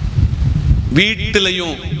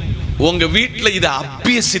 வீட்டிலையும் உங்க வீட்டுல இதை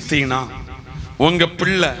அபியசித்தீங்கன்னா உங்க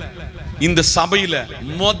பிள்ளை இந்த சபையில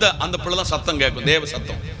அந்த பிள்ளை தான் சத்தம் கேட்கும், தேவ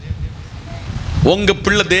சத்தம். உங்க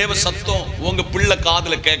பிள்ளை தேவ சத்தம் உங்க பிள்ளை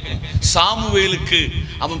காதுல கேட்கும். சாமுவேலுக்கு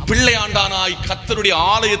அவன் பிள்ளை ஆண்டானாய் கர்த்தருடைய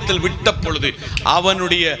ஆலயத்தில் விட்ட பொழுது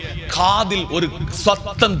அவனுடைய காதில் ஒரு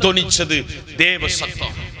சத்தம் தொனிச்சது, தேவ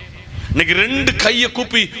சத்தம். இன்னைக்கு 2 கையை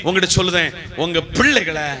கூப்பி உங்ககிட்ட சொல்லுதேன், உங்க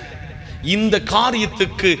பிள்ளைகளை இந்த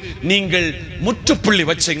காரியத்துக்கு நீங்கள் முற்றுப்புள்ளி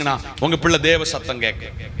வச்சீங்கன்னா உங்க பிள்ளை தேவ சத்தம்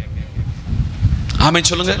கேட்கும். ஆமென்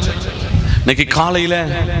சொல்லுங்க. இன்னைக்கு காலையில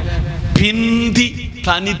பிந்தி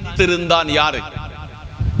தனித்திருந்தான் யாரு?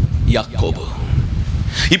 யாக்கோபு.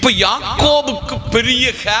 இப்ப யாக்கோபுக்கு பெரிய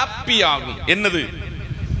ஹாப்பி ஆகும். என்னது?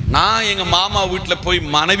 நான் எங்க மாமா வீட்டுல போய்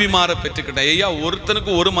மனைவி மாற பெற்றுக்கிட்டேன். ஐயா,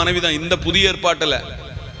 ஒருத்தனுக்கு ஒரு மனைவி தான் இந்த புதிய ஏற்பாட்டுல,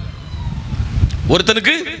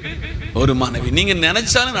 ஒருத்தனுக்கு ஒரு மனைவி. நீங்க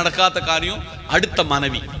நினைச்சாலும் நடக்காத காரியம் அடுத்த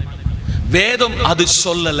மனைவி. வேதம் அது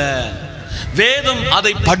சொல்லல, வேதம்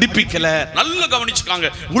அதை படிப்பிக்கல. நல்லா கவனிச்சுக்காங்க,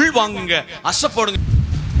 உள் வாங்குங்க, அசைப்படுங்க.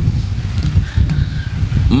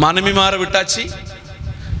 மனைவி மாற விட்டாச்சு,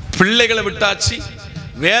 பிள்ளைகளை விட்டாச்சு,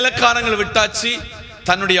 வேலைக்காரங்களை விட்டாச்சு,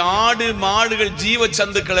 தன்னுடைய ஆடு மாடுகள் ஜீவ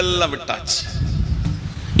சந்துக்கள் எல்லாம் விட்டாச்சு.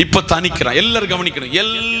 இப்ப தனிக்கிறான். எல்லாரும் கவனிக்கணும்,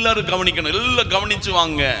 எல்லாரும் கவனிக்கணும், எல்லாம் கவனிச்சு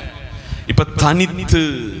வாங்க. இப்ப தனித்து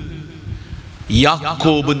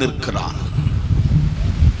யாக்கோபு நிற்கிறான்.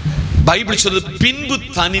 பைபிள் சொல்றது பின்பு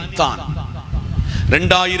தனித்தான்.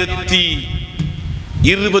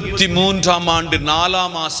 2023ஆம் ஆண்டு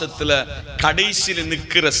 4ஆம் மாசத்துல கடைசியில்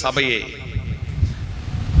நிற்கிற சபையே,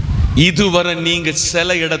 இதுவரை நீங்க சில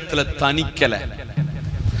இடத்துல தனிக்கல.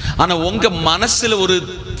 ஆனா உங்க மனசுல ஒரு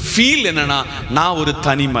ஃபீல் என்னன்னா, நான் ஒரு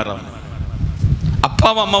தனிமரம்.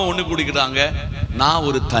 அப்பாவும் அம்மா ஒண்ணு கூடிக்கிறாங்க, நான்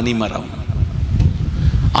ஒரு தனிமரம்.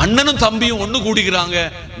 அண்ணனும் தம்பியும் ஒண்ணு கூடிக்கிறாங்க,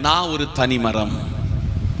 நான் ஒரு தனிமரம்.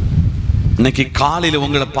 இன்னைக்கு காலையில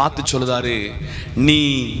உங்களை பார்த்து சொல்லுதாரு, நீ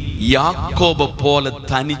யாக்கோப போல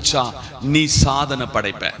தனிச்சா நீ சாதனை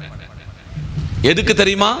படைப்ப. எதுக்கு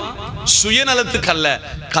தெரியுமா? சுயநலத்துக்கு அல்ல,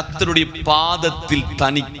 கர்த்தருடைய பாதத்தில்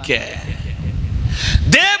தனிக்க,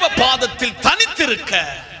 தேவ பாதத்தில் தனித்திருக்க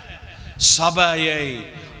சபையை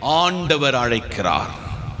ஆண்டவர் அழைக்கிறார்.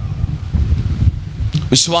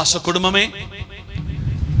 விசுவாச குடும்பமே,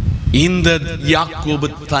 இந்த யாக்கோபு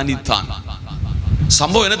தனித்தான்.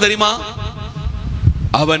 சம்பவம் என்ன தெரியுமா?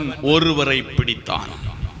 அவன் ஒருவரை பிடித்தான்.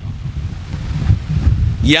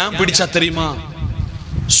 ஏன் பிடிச்சா தெரியுமா?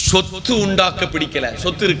 சொத்து உண்டாக்க பிடிக்கல.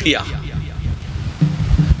 சொத்து இருக்கியா,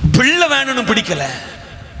 பிள்ளை வேணும்னு பிடிக்கல.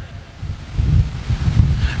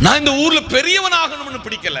 நான் இந்த ஊர்ல பெரியவன் ஆகணும்னு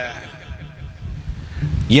பிடிக்கல.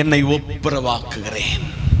 என்னை ஒப்புரவாக்குகிறேன்.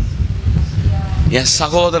 என்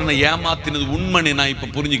சகோதரனை ஏமாத்தினது உண்மைன்னு நான்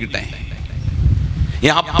இப்ப புரிஞ்சுக்கிட்டேன்.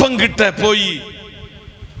 என் அப்பங்கிட்ட போய்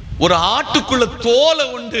ஒரு ஆட்டுக்குள்ள தோலை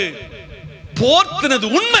உண்டு போர்த்தினது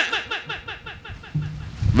உண்மை.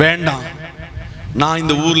 வேண்டாம், நான்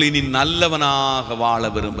இந்த ஊர்ல இனி நல்லவனாக வாழ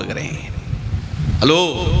விரும்புகிறேன். ஹலோ,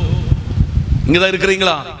 இங்கதான்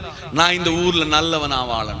இருக்கிறீங்களா? நான் இந்த ஊர்ல நல்லவனா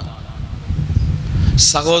வாழணும்.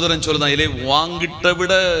 சகோதரன் சொல்லுதான், இல்லையே வாங்கிட்ட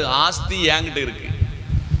விட ஆஸ்தி என்கிட்ட இருக்கு,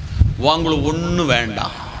 வாங்கல ஒண்ணு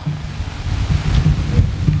வேண்டாம்.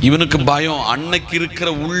 இவனுக்கு பயம், அன்னைக்கு இருக்கிற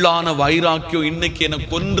உள்ளான வைராக்கியம் இன்னைக்கு என்ன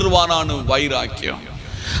கொன்றுவானான வைராக்கியம்.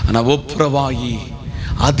 ஆனா ஒப்புரவாகி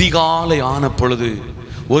அதிகாலை ஆன பொழுது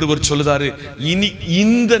ஒருவர் சொல்லுதாரு, இனி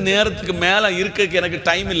இந்த நேரத்துக்கு மேல இருக்க எனக்கு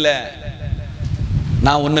டைம் இல்லை,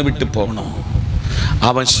 நான் உன்னை விட்டு போகணும்.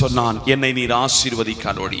 அவன் சொன்னான், என்னை நீர்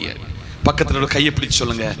ஆசீர்வதிக்காலோடைய. பக்கத்துல கையை பிடிச்சு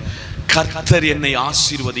சொல்லுங்க, கர்த்தர் என்னை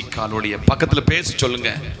ஆசீர்வதிக்காலோடைய. பக்கத்துல பேச சொல்லுங்க,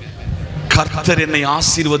 கர்த்தர் என்னை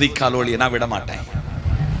ஆசீர்வதிக்காலோடைய நான் விட மாட்டேன்.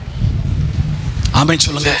 ஆமென்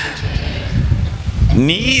சொல்லுங்க.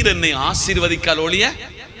 நீர் என்னை ஆசீர்வதிக்காலோடைய.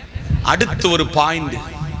 அடுத்து ஒரு பாயிண்ட்,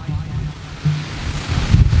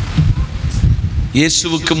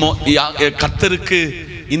 இயேசுவுக்கு கர்த்தருக்கு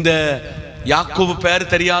இந்த யாக்கோபு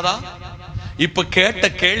பேர் தெரியாதா? இப்ப கேட்ட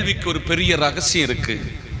கேள்விக்கு ஒரு பெரிய ரகசியம் இருக்கு.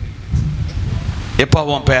 எப்ப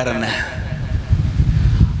அவன் பேர் என்ன?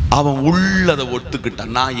 அவன் உள்ளதை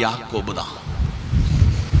ஒத்துக்கிட்டான், நான் யாக்கோபு தான்.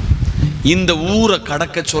 இந்த ஊரை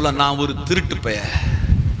கடக்க சொல்ல நான் ஒரு திருட்டு பைய,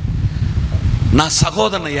 நான்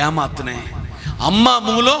சகோதரனை ஏமாத்தினேன், அம்மா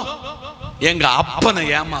மூலம் எங்க அப்பனை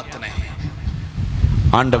ஏமாத்தினேன்.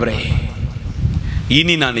 ஆண்டவரே,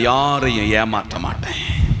 இனி நான் யாரையும் ஏமாற்ற மாட்டேன்.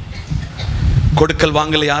 கொடுக்கல்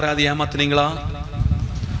வாங்கல யாராவது ஏமாத்தினீங்களா?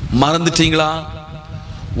 மறந்துட்டீங்களா?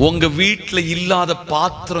 உங்க வீட்டுல இல்லாத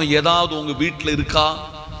பாத்திரம் ஏதாவது உங்க வீட்டுல இருக்கா?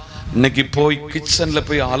 இன்னைக்கு போய் கிச்சன்ல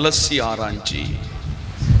போய் அலசி ஆராய்ச்சி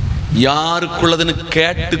யாருக்குள்ளதுன்னு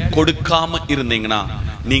கேட்டு கொடுக்காம இருந்தீங்கன்னா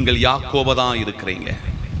நீங்கள் யாக்கோபா தான் இருக்கிறீங்க.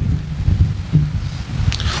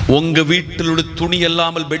 உங்க வீட்டில் உள்ள துணி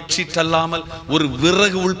அல்லாமல், பெட்ஷீட் அல்லாமல், ஒரு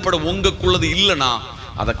விறகு உள்பட உங்களுக்குள்ளது இல்லைன்னா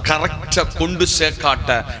அதை கரெக்டா கொண்டு சேர்க்காட்ட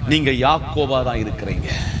நீங்க யாக்கோபா தான் இருக்கிறீங்க.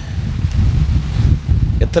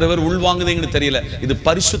 எத்தனை பேர் உள்வாங்குதீங்கன்னு தெரியல. இது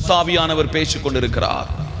பரிசுத்த ஆவியானவர் பேசிக் கொண்டிருக்கிறார்.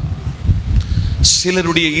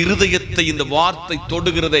 சிலருடைய இருதயத்தை இந்த வார்த்தை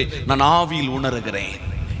தொடுகிறதை நான் ஆவியில் உணர்கிறேன்.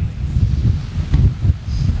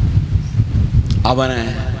 அவனை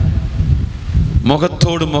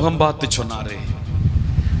முகத்தோடு முகம் பார்த்து சொன்னாரு,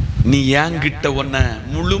 நீ என்கிட்ட உன்னை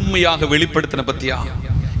முழுமையாக வெளிப்படுத்தின பத்தியா,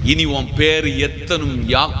 இனி உன் பேர் எத்தனும்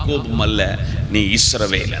யாக்கோபும் அல்ல, நீ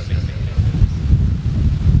இஸ்ரவேலன்.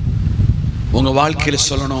 உங்க வாழ்க்கையில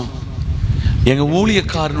சொல்லணும், எங்க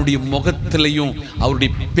ஊழியக்காரனுடைய முகத்திலையும்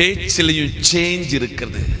அவருடைய பேச்சிலையும் சேஞ்ச்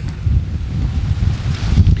இருக்குது.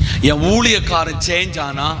 என் ஊழியக்காரன் சேஞ்ச்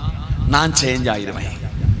ஆனா நான் சேஞ்ச் ஆயிருவேன்.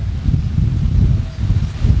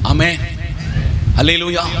 ஆமென்,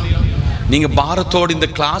 அல்லேலூயா. நீங்க பாரத்தோடு இந்த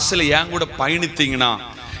கிளாஸ்ல ஏன் கூட பயணித்தீங்கன்னா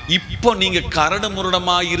இப்போ நீங்க கரடு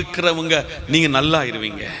முரடமா இருக்கிறவங்க நீங்க நல்லா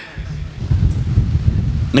ஆயிருவீங்க.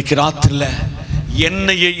 இன்னைக்கு ராத்திரில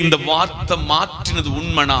என்னையே இந்த வார்த்தை மாற்றினது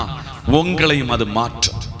உண்மைனா உங்களையும் அது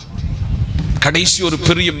மாற்றும். கடைசி ஒரு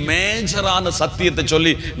பெரிய மேஜரான சத்தியத்தை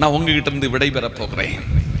சொல்லி நான் உங்ககிட்ட இருந்து விடைபெற போகிறேன்.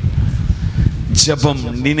 ஜெபம்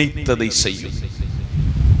நினைத்ததை செய்யும்.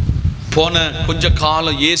 போன கொஞ்ச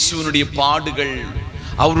காலம் இயேசுவினுடைய பாடுகள்,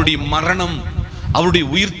 அவருடைய மரணம், அவருடைய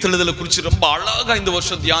உயிர்த்தெழுதலை குறித்து ரொம்ப அழகா இந்த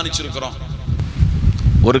வருஷம் தியானிச்சிருக்கிறோம்.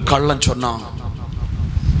 ஒரு கள்ளன் சொன்னான்,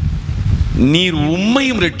 நீர்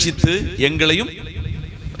உம்மையும் ரட்சித்து எங்களையும்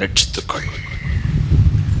ரட்சித்துக்கொள்.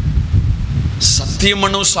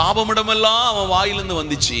 சத்தியமனும் சாபமிடமெல்லாம் அவன் வாயிலிருந்து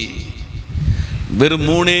வந்துச்சு. வெறும்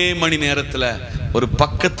 3 மணி நேரத்துல ஒரு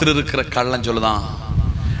பக்கத்தில் இருக்கிற கள்ளன் சொல்லுதான்,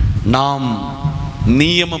 நாம்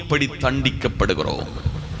நியமப்படி தண்டிக்கப்படுகிறோம்.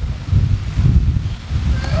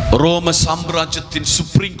 ரோம சாம்ராஜ்யத்தின்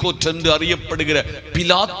சுப்ரீம் கோர்ட் என்று அறியப்படுகிற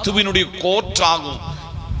பிலாத்துவினுடைய கோர்ட் ஆகும்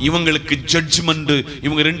இவங்களுக்கு ஜட்ஜ்மெண்ட்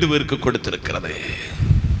இவங்க 2 பேருக்கு கொடுத்திருக்கிறது.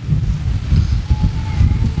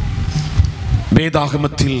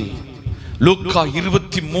 வேதாகமத்தில் லூக்கா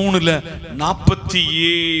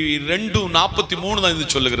 23:42-43 தான் இது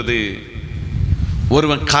சொல்லுகிறது.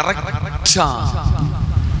 ஒருவன் கரெக்டா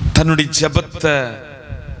தன்னுடைய ஜெபத்தை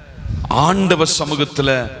ஆண்டவர் சமூகத்துல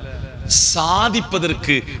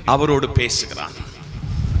சாதிப்பதற்கு அவரோடு பேசுகிறான்.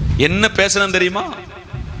 என்ன பேசுறான் தெரியுமா?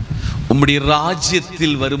 உம்முடைய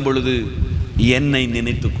ராஜ்யத்தில் வரும் பொழுது என்னை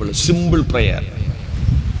நினைத்துக் கொள்ள. Simple prayer.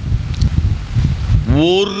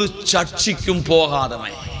 ஒரு சர்ச்சைக்கும்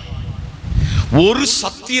போகாதவன், ஒரு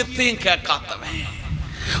சத்தியத்தையும் கேட்காதவன்,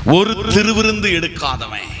 ஒரு திருவிருந்து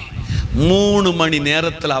எடுக்காதவன் 3 மணி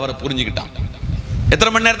நேரத்தில் அவரை புரிஞ்சுக்கிட்டான்.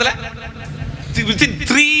 எத்தனை மணி நேரத்தில்?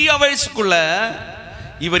 3 ஹவர்ஸ்க்குள்ள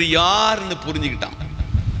இவர் யாருன்னு புரிஞ்சுக்கிட்டான்.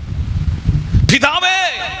 பிதாவே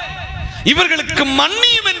இவர்களுக்கு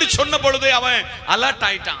மன்னியும் என்று சொன்ன பொழுது அவன் அலர்ட்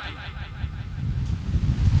ஆயிட்டான்.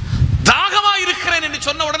 தாகமா இருக்கிறேன் என்று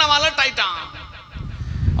சொன்ன உடனே அவன் அலர்ட் ஆயிட்டான்.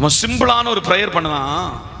 அவன் சிம்பிளான ஒரு பிரேயர்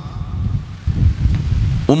பண்ணான்,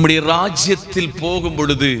 உம்முடைய ராஜ்யத்தில் போகும்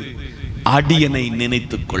பொழுது அடியனை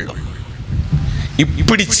நினைத்துக் கொள்ளும்.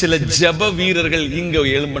 இப்படி சில ஜெப வீரர்கள் இங்க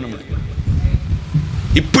எழும்பணும்.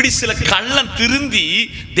 இப்படி சில கள்ளன் திருந்தி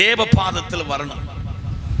தேவ பாதத்தில் வரணும்.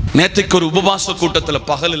 நேற்றுக்கு ஒரு உபவாச கூட்டத்தில்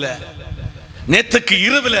பகலில், நேற்றுக்கு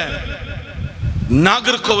இரவுல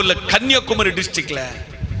நாகர்கோவில்ல, கன்னியாகுமரி டிஸ்ட்ரிக்ட்ல,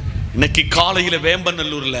 இன்னைக்கு காலையில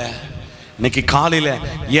வேம்பநல்லூர்ல, இன்னைக்கு காலையில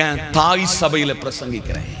என் தாய் சபையில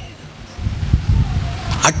பிரசங்கிக்கிறேன்.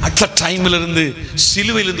 அட் டைம்ல இருந்து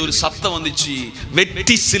சிலுவையிலிருந்து ஒரு சத்தம் வந்துச்சு.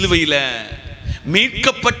 வெட்டி சிலுவையில,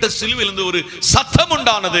 மீட்கப்பட்ட சிலுவையிலிருந்து ஒரு சத்தம்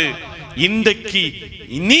உண்டானது. இன்றைக்கு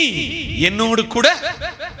நீ என்னோடு கூட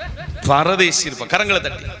பரதேசி இருப்ப. கரங்களை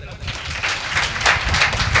தட்டி.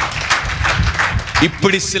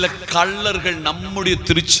 இப்படி சில கள்ளர்கள் நம்முடைய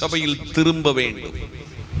திருச்சபையில் திரும்ப வேண்டும்.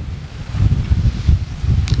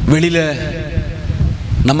 வெளியில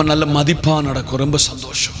நம்ம நல்ல மதிப்பா நடக்கும், ரொம்ப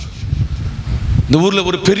சந்தோஷம். இந்த ஊர்ல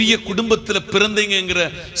ஒரு பெரிய குடும்பத்தில் பிறந்தீங்கிற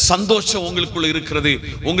சந்தோஷம் உங்களுக்குள்ள இருக்கிறது.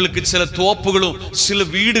 உங்களுக்கு சில தோப்புகளும் சில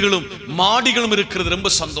வீடுகளும் மாடிகளும் இருக்கிறது, ரொம்ப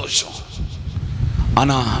சந்தோஷம்.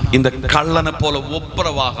 ஆனா இந்த கள்ளனை போல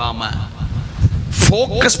ஒப்புரவாகாம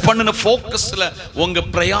ஃபோக்கஸ் பண்ணின ஃபோக்கஸ்ல உங்க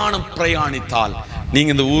பிரயாணித்தால் நீங்க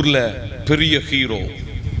இந்த ஊர்ல பெரிய ஹீரோ.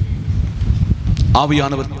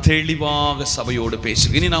 ஆவியானவர் தெளிவாக சபையோடு பேசு.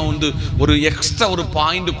 இனி நான் ஒரு எக்ஸ்ட்ரா ஒரு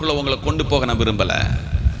பாயிண்ட்டுக்குள்ள உங்களை கொண்டு போக நான் விரும்பல.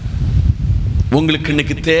 உங்களுக்கு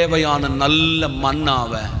இன்னைக்கு தேவையான நல்ல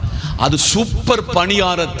மன்னாவை, அது சூப்பர்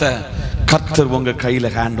பணியாரத்தை கர்த்தர் உங்க கையில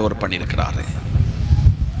ஹேண்ட் ஓவர் பண்ணியிருக்கிறாரு.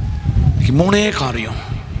 இன்னைக்கு 3 காரியம்.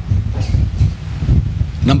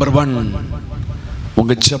 நம்பர் 1,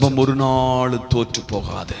 உங்க ஜெபம் ஒரு நாள் தோற்று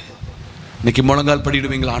போகாது. இன்னைக்கு முழங்கால்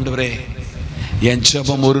படிடுவீங்களா? ஆண்டவரே, என்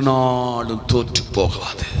ஜெபம் ஒரு நாளும் தோற்று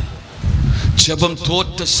போகாது. ஜெபம்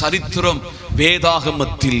தோற்ற சரித்திரம்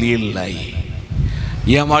வேதாகமத்தில் இல்லை.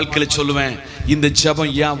 என் வாழ்க்கையில சொல்லுவேன், இந்த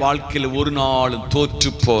ஜெபம் என் வாழ்க்கையில ஒரு நாளும்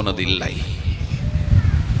தோற்று போனதில்லை.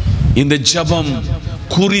 இந்த ஜெபம்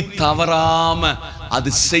குறி தவறாம அது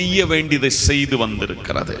செய்ய வேண்டியதை செய்து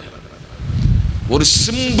வந்திருக்கிறது. ஒரு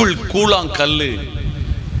சிம்பிள் கூழாங்கல்லு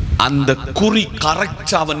அந்த குறி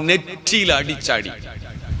கரெக்ட் அவன் நெற்றியில அடிச்சாடி,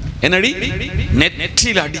 என்னடி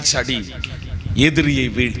நெற்றியில அடிச்சாடி எதிரியை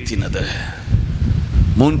வீழ்த்தினது.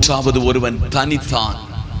 3வது, ஒருவன் தனித்தான்.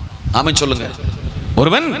 ஆமென் சொல்லுங்க.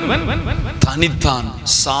 ஒருவன் தனித்தான்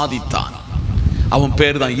சாதித்தான். அவன்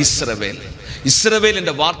பேர் தான் இஸ்ரவேல். இஸ்ரவேல்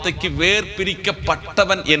என்ற வார்த்தைக்கு வேர்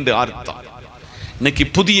பிரிக்கப்பட்டவன் என்று அர்த்தம். இன்னைக்கு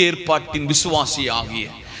புதிய ஏற்பாட்டின் விசுவாசி ஆகிய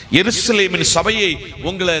எருசலேமின் சபையை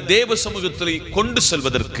உங்களை தேவ சமூகத்தில் கொண்டு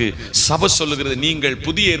செல்வதற்கு சபை சொல்லுகிறது, நீங்கள்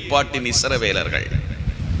புதிய ஏற்பாட்டின் இஸ்ரவேலர்கள்.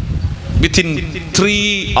 within 3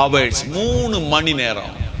 hours 3 மணி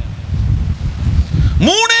நேரம்,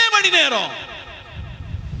 3 மணி நேரம்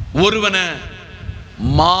ஒருவனை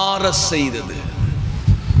மாற செய்தது,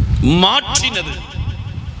 மாற்றினது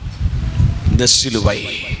இந்த சிலுவை.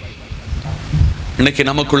 இன்னைக்கு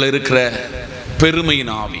நமக்குள்ள இருக்கிற பெருமையின்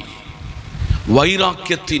ஆவி,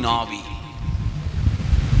 வைராக்கியத்தின் ஆவி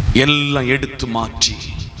எல்லாம் எடுத்து மாற்றி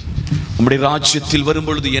உம்முடைய ராஜ்யத்தில் வரும்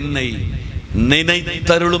பொழுது என்னை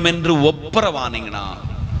நினைத்தருளும் என்று ஒப்பரவானீங்கன்னா,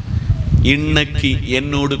 இன்னைக்கு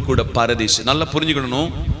என்னோடு கூட பரதேசி. நல்லா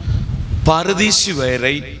புரிஞ்சுக்கணும், பரதேசி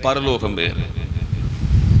வேறை, பரலோகம் வேறு.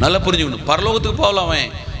 நல்லா புரிஞ்சுக்கணும். பரலோகத்துக்கு போகலாம்,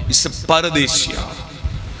 is பரதேசியா.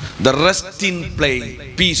 the resting place,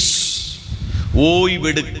 peace,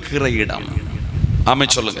 ஓய்வெடுக்கிற இடம்.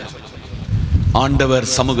 ஆமென் சொல்லுங்க. ஆண்டவர்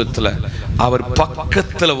சமூகத்துல அவர்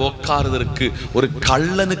பக்கத்துல உட்காருவதற்கு ஒரு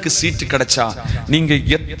கள்ளனுக்கு சீட்டு கிடைச்சா நீங்க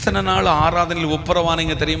எத்தனை நாள் ஆராதனையில்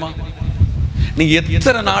ஒப்புரவானீங்க தெரியுமா? நீங்க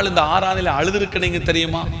எத்தனை நாள் இந்த ஆராதனையில அழுதுருக்கீங்க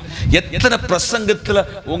தெரியுமா? எத்தனை பிரசங்கத்துல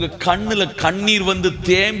உங்க கண்ணுல கண்ணீர் வந்து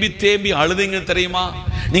தேம்பி தேம்பி அழுதுங்க தெரியுமா?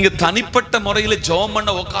 நீங்க தனிப்பட்ட முறையில ஜெபம் பண்ண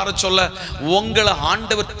உட்கார சொல்ல உங்களை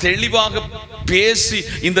ஆண்டவர் தெளிவாக பேசி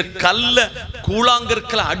இந்த கல்ல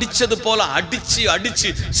கூழாங்கற்களை அடிச்சது போல அடிச்சு அடிச்சு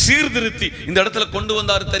சீர்திருத்தி இந்த இடத்துல கொண்டு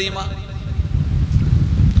வந்தாரு தெரியுமா?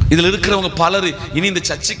 இதுல இருக்கிறவங்க பலர் இனி இந்த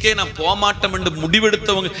சர்ச்சுக்கே நான் போக மாட்டேன் என்று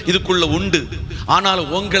முடிவெடுத்தவங்க இதுக்குள்ள உண்டு.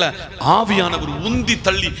 ஆனாலும் உங்களை ஆவியானவர் உந்தி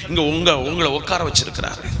தள்ளி இங்க உங்களை உட்கார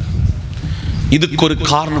வச்சிருக்கிறாரு. இதுக்கு ஒரு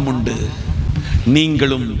காரணம் உண்டு.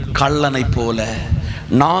 நீங்களும் கள்ளனை போல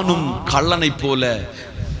நானும் கள்ளனை போல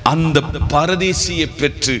அந்த பரதேசியை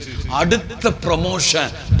பெற்று அடுத்த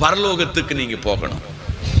ப்ரமோஷன் பரலோகத்துக்கு நீங்க போகணும்.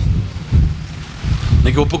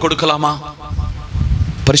 நீங்க ஒப்பு கொடுக்கலாமா?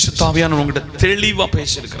 பரிசுத்த ஆவியானவர் உங்ககிட்ட தெளிவா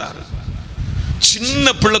பேசியிருக்கிறாரு. சின்ன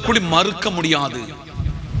பிள்ளை கூட மறுக்க முடியாது,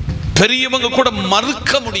 பெரியவங்க கூட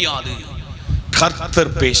மறுக்க முடியாது.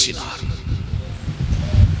 கர்த்தர் பேசினார்.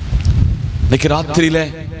 இன்னைக்கு ராத்திரியில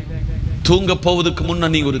தூங்க போவதுக்கு முன்ன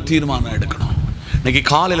நீங்க ஒரு தீர்மானம் எடுக்கணும். இன்னைக்கு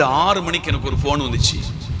காலையில 6 மணிக்கு எனக்கு ஒரு போன் வந்துச்சு.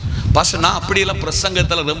 பாஸ்டர், நான் அப்படியெல்லாம்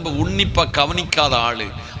பிரசங்கத்துல ரொம்ப உன்னிப்பா கவனிக்காத ஆளு,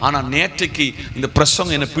 ஆனா நேற்றைக்கு இந்த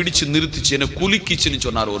பிரசங்கம் என்னை பிடிச்சு நிறுத்திச்சு, என்னை குலுக்கிச்சுன்னு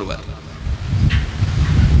சொன்னார் ஒருவர்.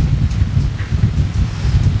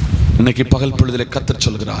 இன்னைக்கு பகல் பொழுதுல கர்த்தர்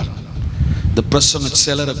சொல்கிறார், இந்த பிரசங்கம்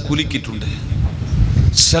சிலரை குலுக்கிட்டு உண்டு,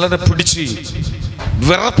 சிலரை பிடிச்சு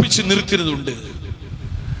விரப்பிச்சு நிறுத்தினது உண்டு.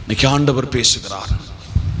 இன்னைக்கு ஆண்டவர் பேசுகிறார்.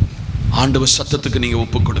 ஆண்டவர் சத்தத்துக்கு நீங்க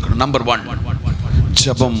ஒப்பு கொடுக்கணும். நம்பர் 1,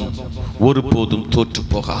 ஜெபம் ஒருபோதும் தோற்று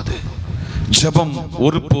போகாது. ஜெபம்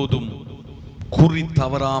ஒருபோதும் குறி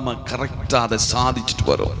தவறாம கரெக்டா அதை சாதிச்சுட்டு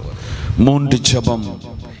வரும். 3, ஜெபம்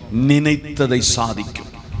நினைத்ததை சாதிக்கும்.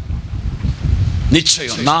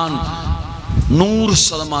 நிச்சயம் நான்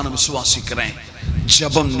 100% விசுவாசிக்கிறேன்.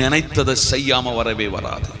 ஜெபம் நினைத்ததை செய்யாம வரவே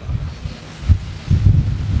வராது.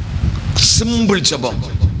 சிம்பிள் ஜெபம்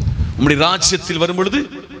உம்முடைய ராஜ்யத்தில் வரும் பொழுது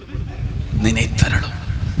நினைத்தருளும்.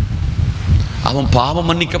 அவன் பாவம்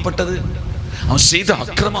மன்னிக்கப்பட்டது, அவன் செய்த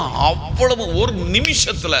அக்கிரமம் அவ்வளவு ஒரு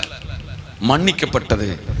நிமிஷத்துல மன்னிக்கப்பட்டது.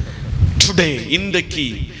 டுடே, இன்றைக்கு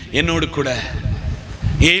என்னோடு கூட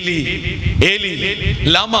ஏலி ஏலி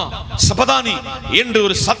லாமா சபதானி என்று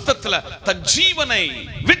ஒரு சத்தத்துல தன் ஜீவனை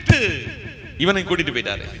விட்டு இவனை கூட்டிட்டு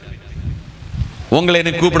போயிட்டாரு. உங்களை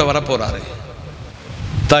என்னை கூப்பிட வர போறாரு.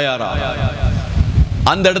 தயாரா?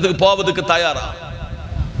 அந்த இடத்துக்கு போவதுக்கு தயாரா?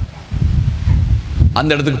 அந்த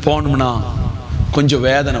இடத்துக்கு போகணும்னா கொஞ்சம்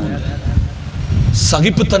வேதனை உண்டு,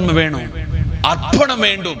 சகிப்புத்தன்மை வேணும், அர்ப்பணம்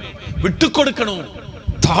வேண்டும், விட்டு கொடுக்கணும்,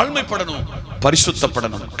 தாழ்மைப்படணும்,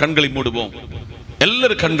 பரிசுத்தப்படணும். கண்களை மூடுவோம்.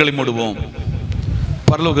 எல்லாரும் கண்களை மூடுவோம்.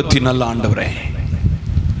 பரலோகத்தின் நல்ல ஆண்டவரே,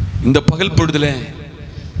 இந்த பகல் பொழுதுல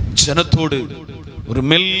ஜனத்தோடு ஒரு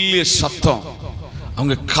மெல்லிய சத்தம்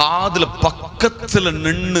அவங்க காதுல பக்கத்துல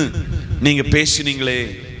நின்று நீங்க பேசினீங்களே,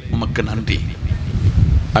 உமக்கு நன்றி.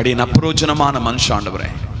 அடியின் அப்பிரோஜனமான மனுஷன்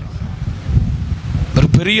ஆண்டவரே, ஒரு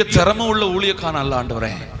பெரிய திறமை உள்ள ஊழியக்கான அல்ல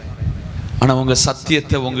ஆண்டவரே, ஆனா உங்க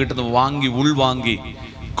சத்தியத்தை உங்ககிட்ட வாங்கி உள் வாங்கி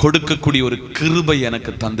கொடுக்கக்கூடிய ஒரு கிருபை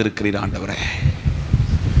எனக்கு தந்திருக்கிறீர் ஆண்டவரே.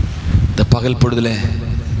 இந்த பகல் பொழுதுல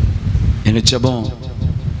எங்க ஜெபம்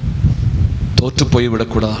தோற்று போய்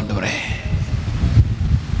விடக்கூடாது ஆண்டவரே.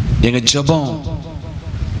 எங்க ஜெபம்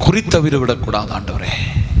குறித்தவிர விடக்கூடாது ஆண்டவரே.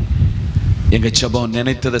 எங்க ஜெபம்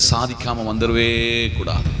நினைத்ததை சாதிக்காம வந்துடவே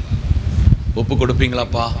கூடாது. ஒப்பு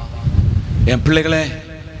கொடுப்பீங்களாப்பா? என் பிள்ளைகளே,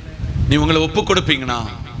 நீ உங்களை ஒப்பு கொடுப்பீங்கன்னா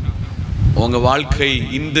உங்க வாழ்க்கை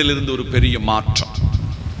இன்றிலிருந்து ஒரு பெரிய மாற்றம்.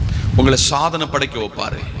 உங்களை சாதனை படைக்க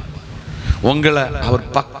வைப்பாரு. உங்களை அவர்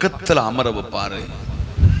பக்கத்தில் அமர வைப்பாரு.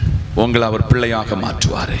 உங்களை அவர் பிள்ளையாக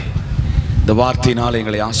மாற்றுவாரு. இந்த வார்த்தையினால்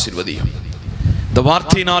எங்களை ஆசீர்வதியும். இந்த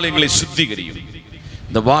வார்த்தையினால் எங்களை சுத்திகரியும்.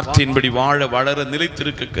 இந்த வார்த்தையின்படி வாழ வளர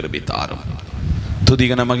நிலைத்திருக்க கிருபை தாரும்.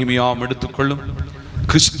 துதிகன மகிமையாம் எடுத்துக்கொள்ளும்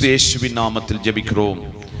கிறிஸ்து இயேசுவின் நாமத்தில் ஜெபிக்கிறோம்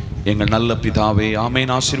எங்கள் நல்ல பிதாவே,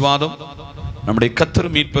 ஆமென். ஆசீர்வாதம் நம்முடைய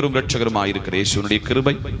கர்த்தரும் மீட்பெரும் இரட்சகருமாய் இருக்கிற இயேசுவினுடைய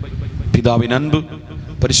கிருபை, பிதாவின் அன்பு,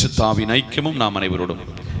 பரிசுத்த ஆவியின் ஐக்கியமும் நாம் அனைவரோடும்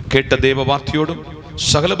கேட்ட தேவ வார்த்தையோடும்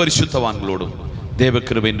சகல பரிசுத்தவான்களோடும் தேவ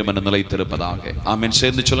கிருபை என்றும் நிலைத்திருப்பதாக. ஆமென்.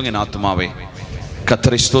 சேர்ந்து சொல்லுங்க. என் ஆத்துமாவே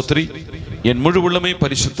கர்த்தரை ஸ்தோத்திரி, என் முழு உள்ளமே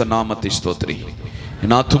பரிசுத்த நாமத்தை ஸ்தோத்திரி.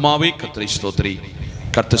 என் ஆத்துமாவே கர்த்தரை ஸ்தோத்திரி,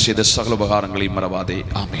 கர்த்தர் செய்த சகல உபகாரங்களையும் மறவாதே.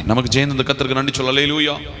 ஆமென். நமக்கு ஜெயந்த கர்த்தருக்கு நன்றி சொல்ல.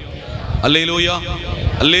 அல்லேலூயா, அல்லேலூயா,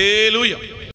 அல்லேலூயா.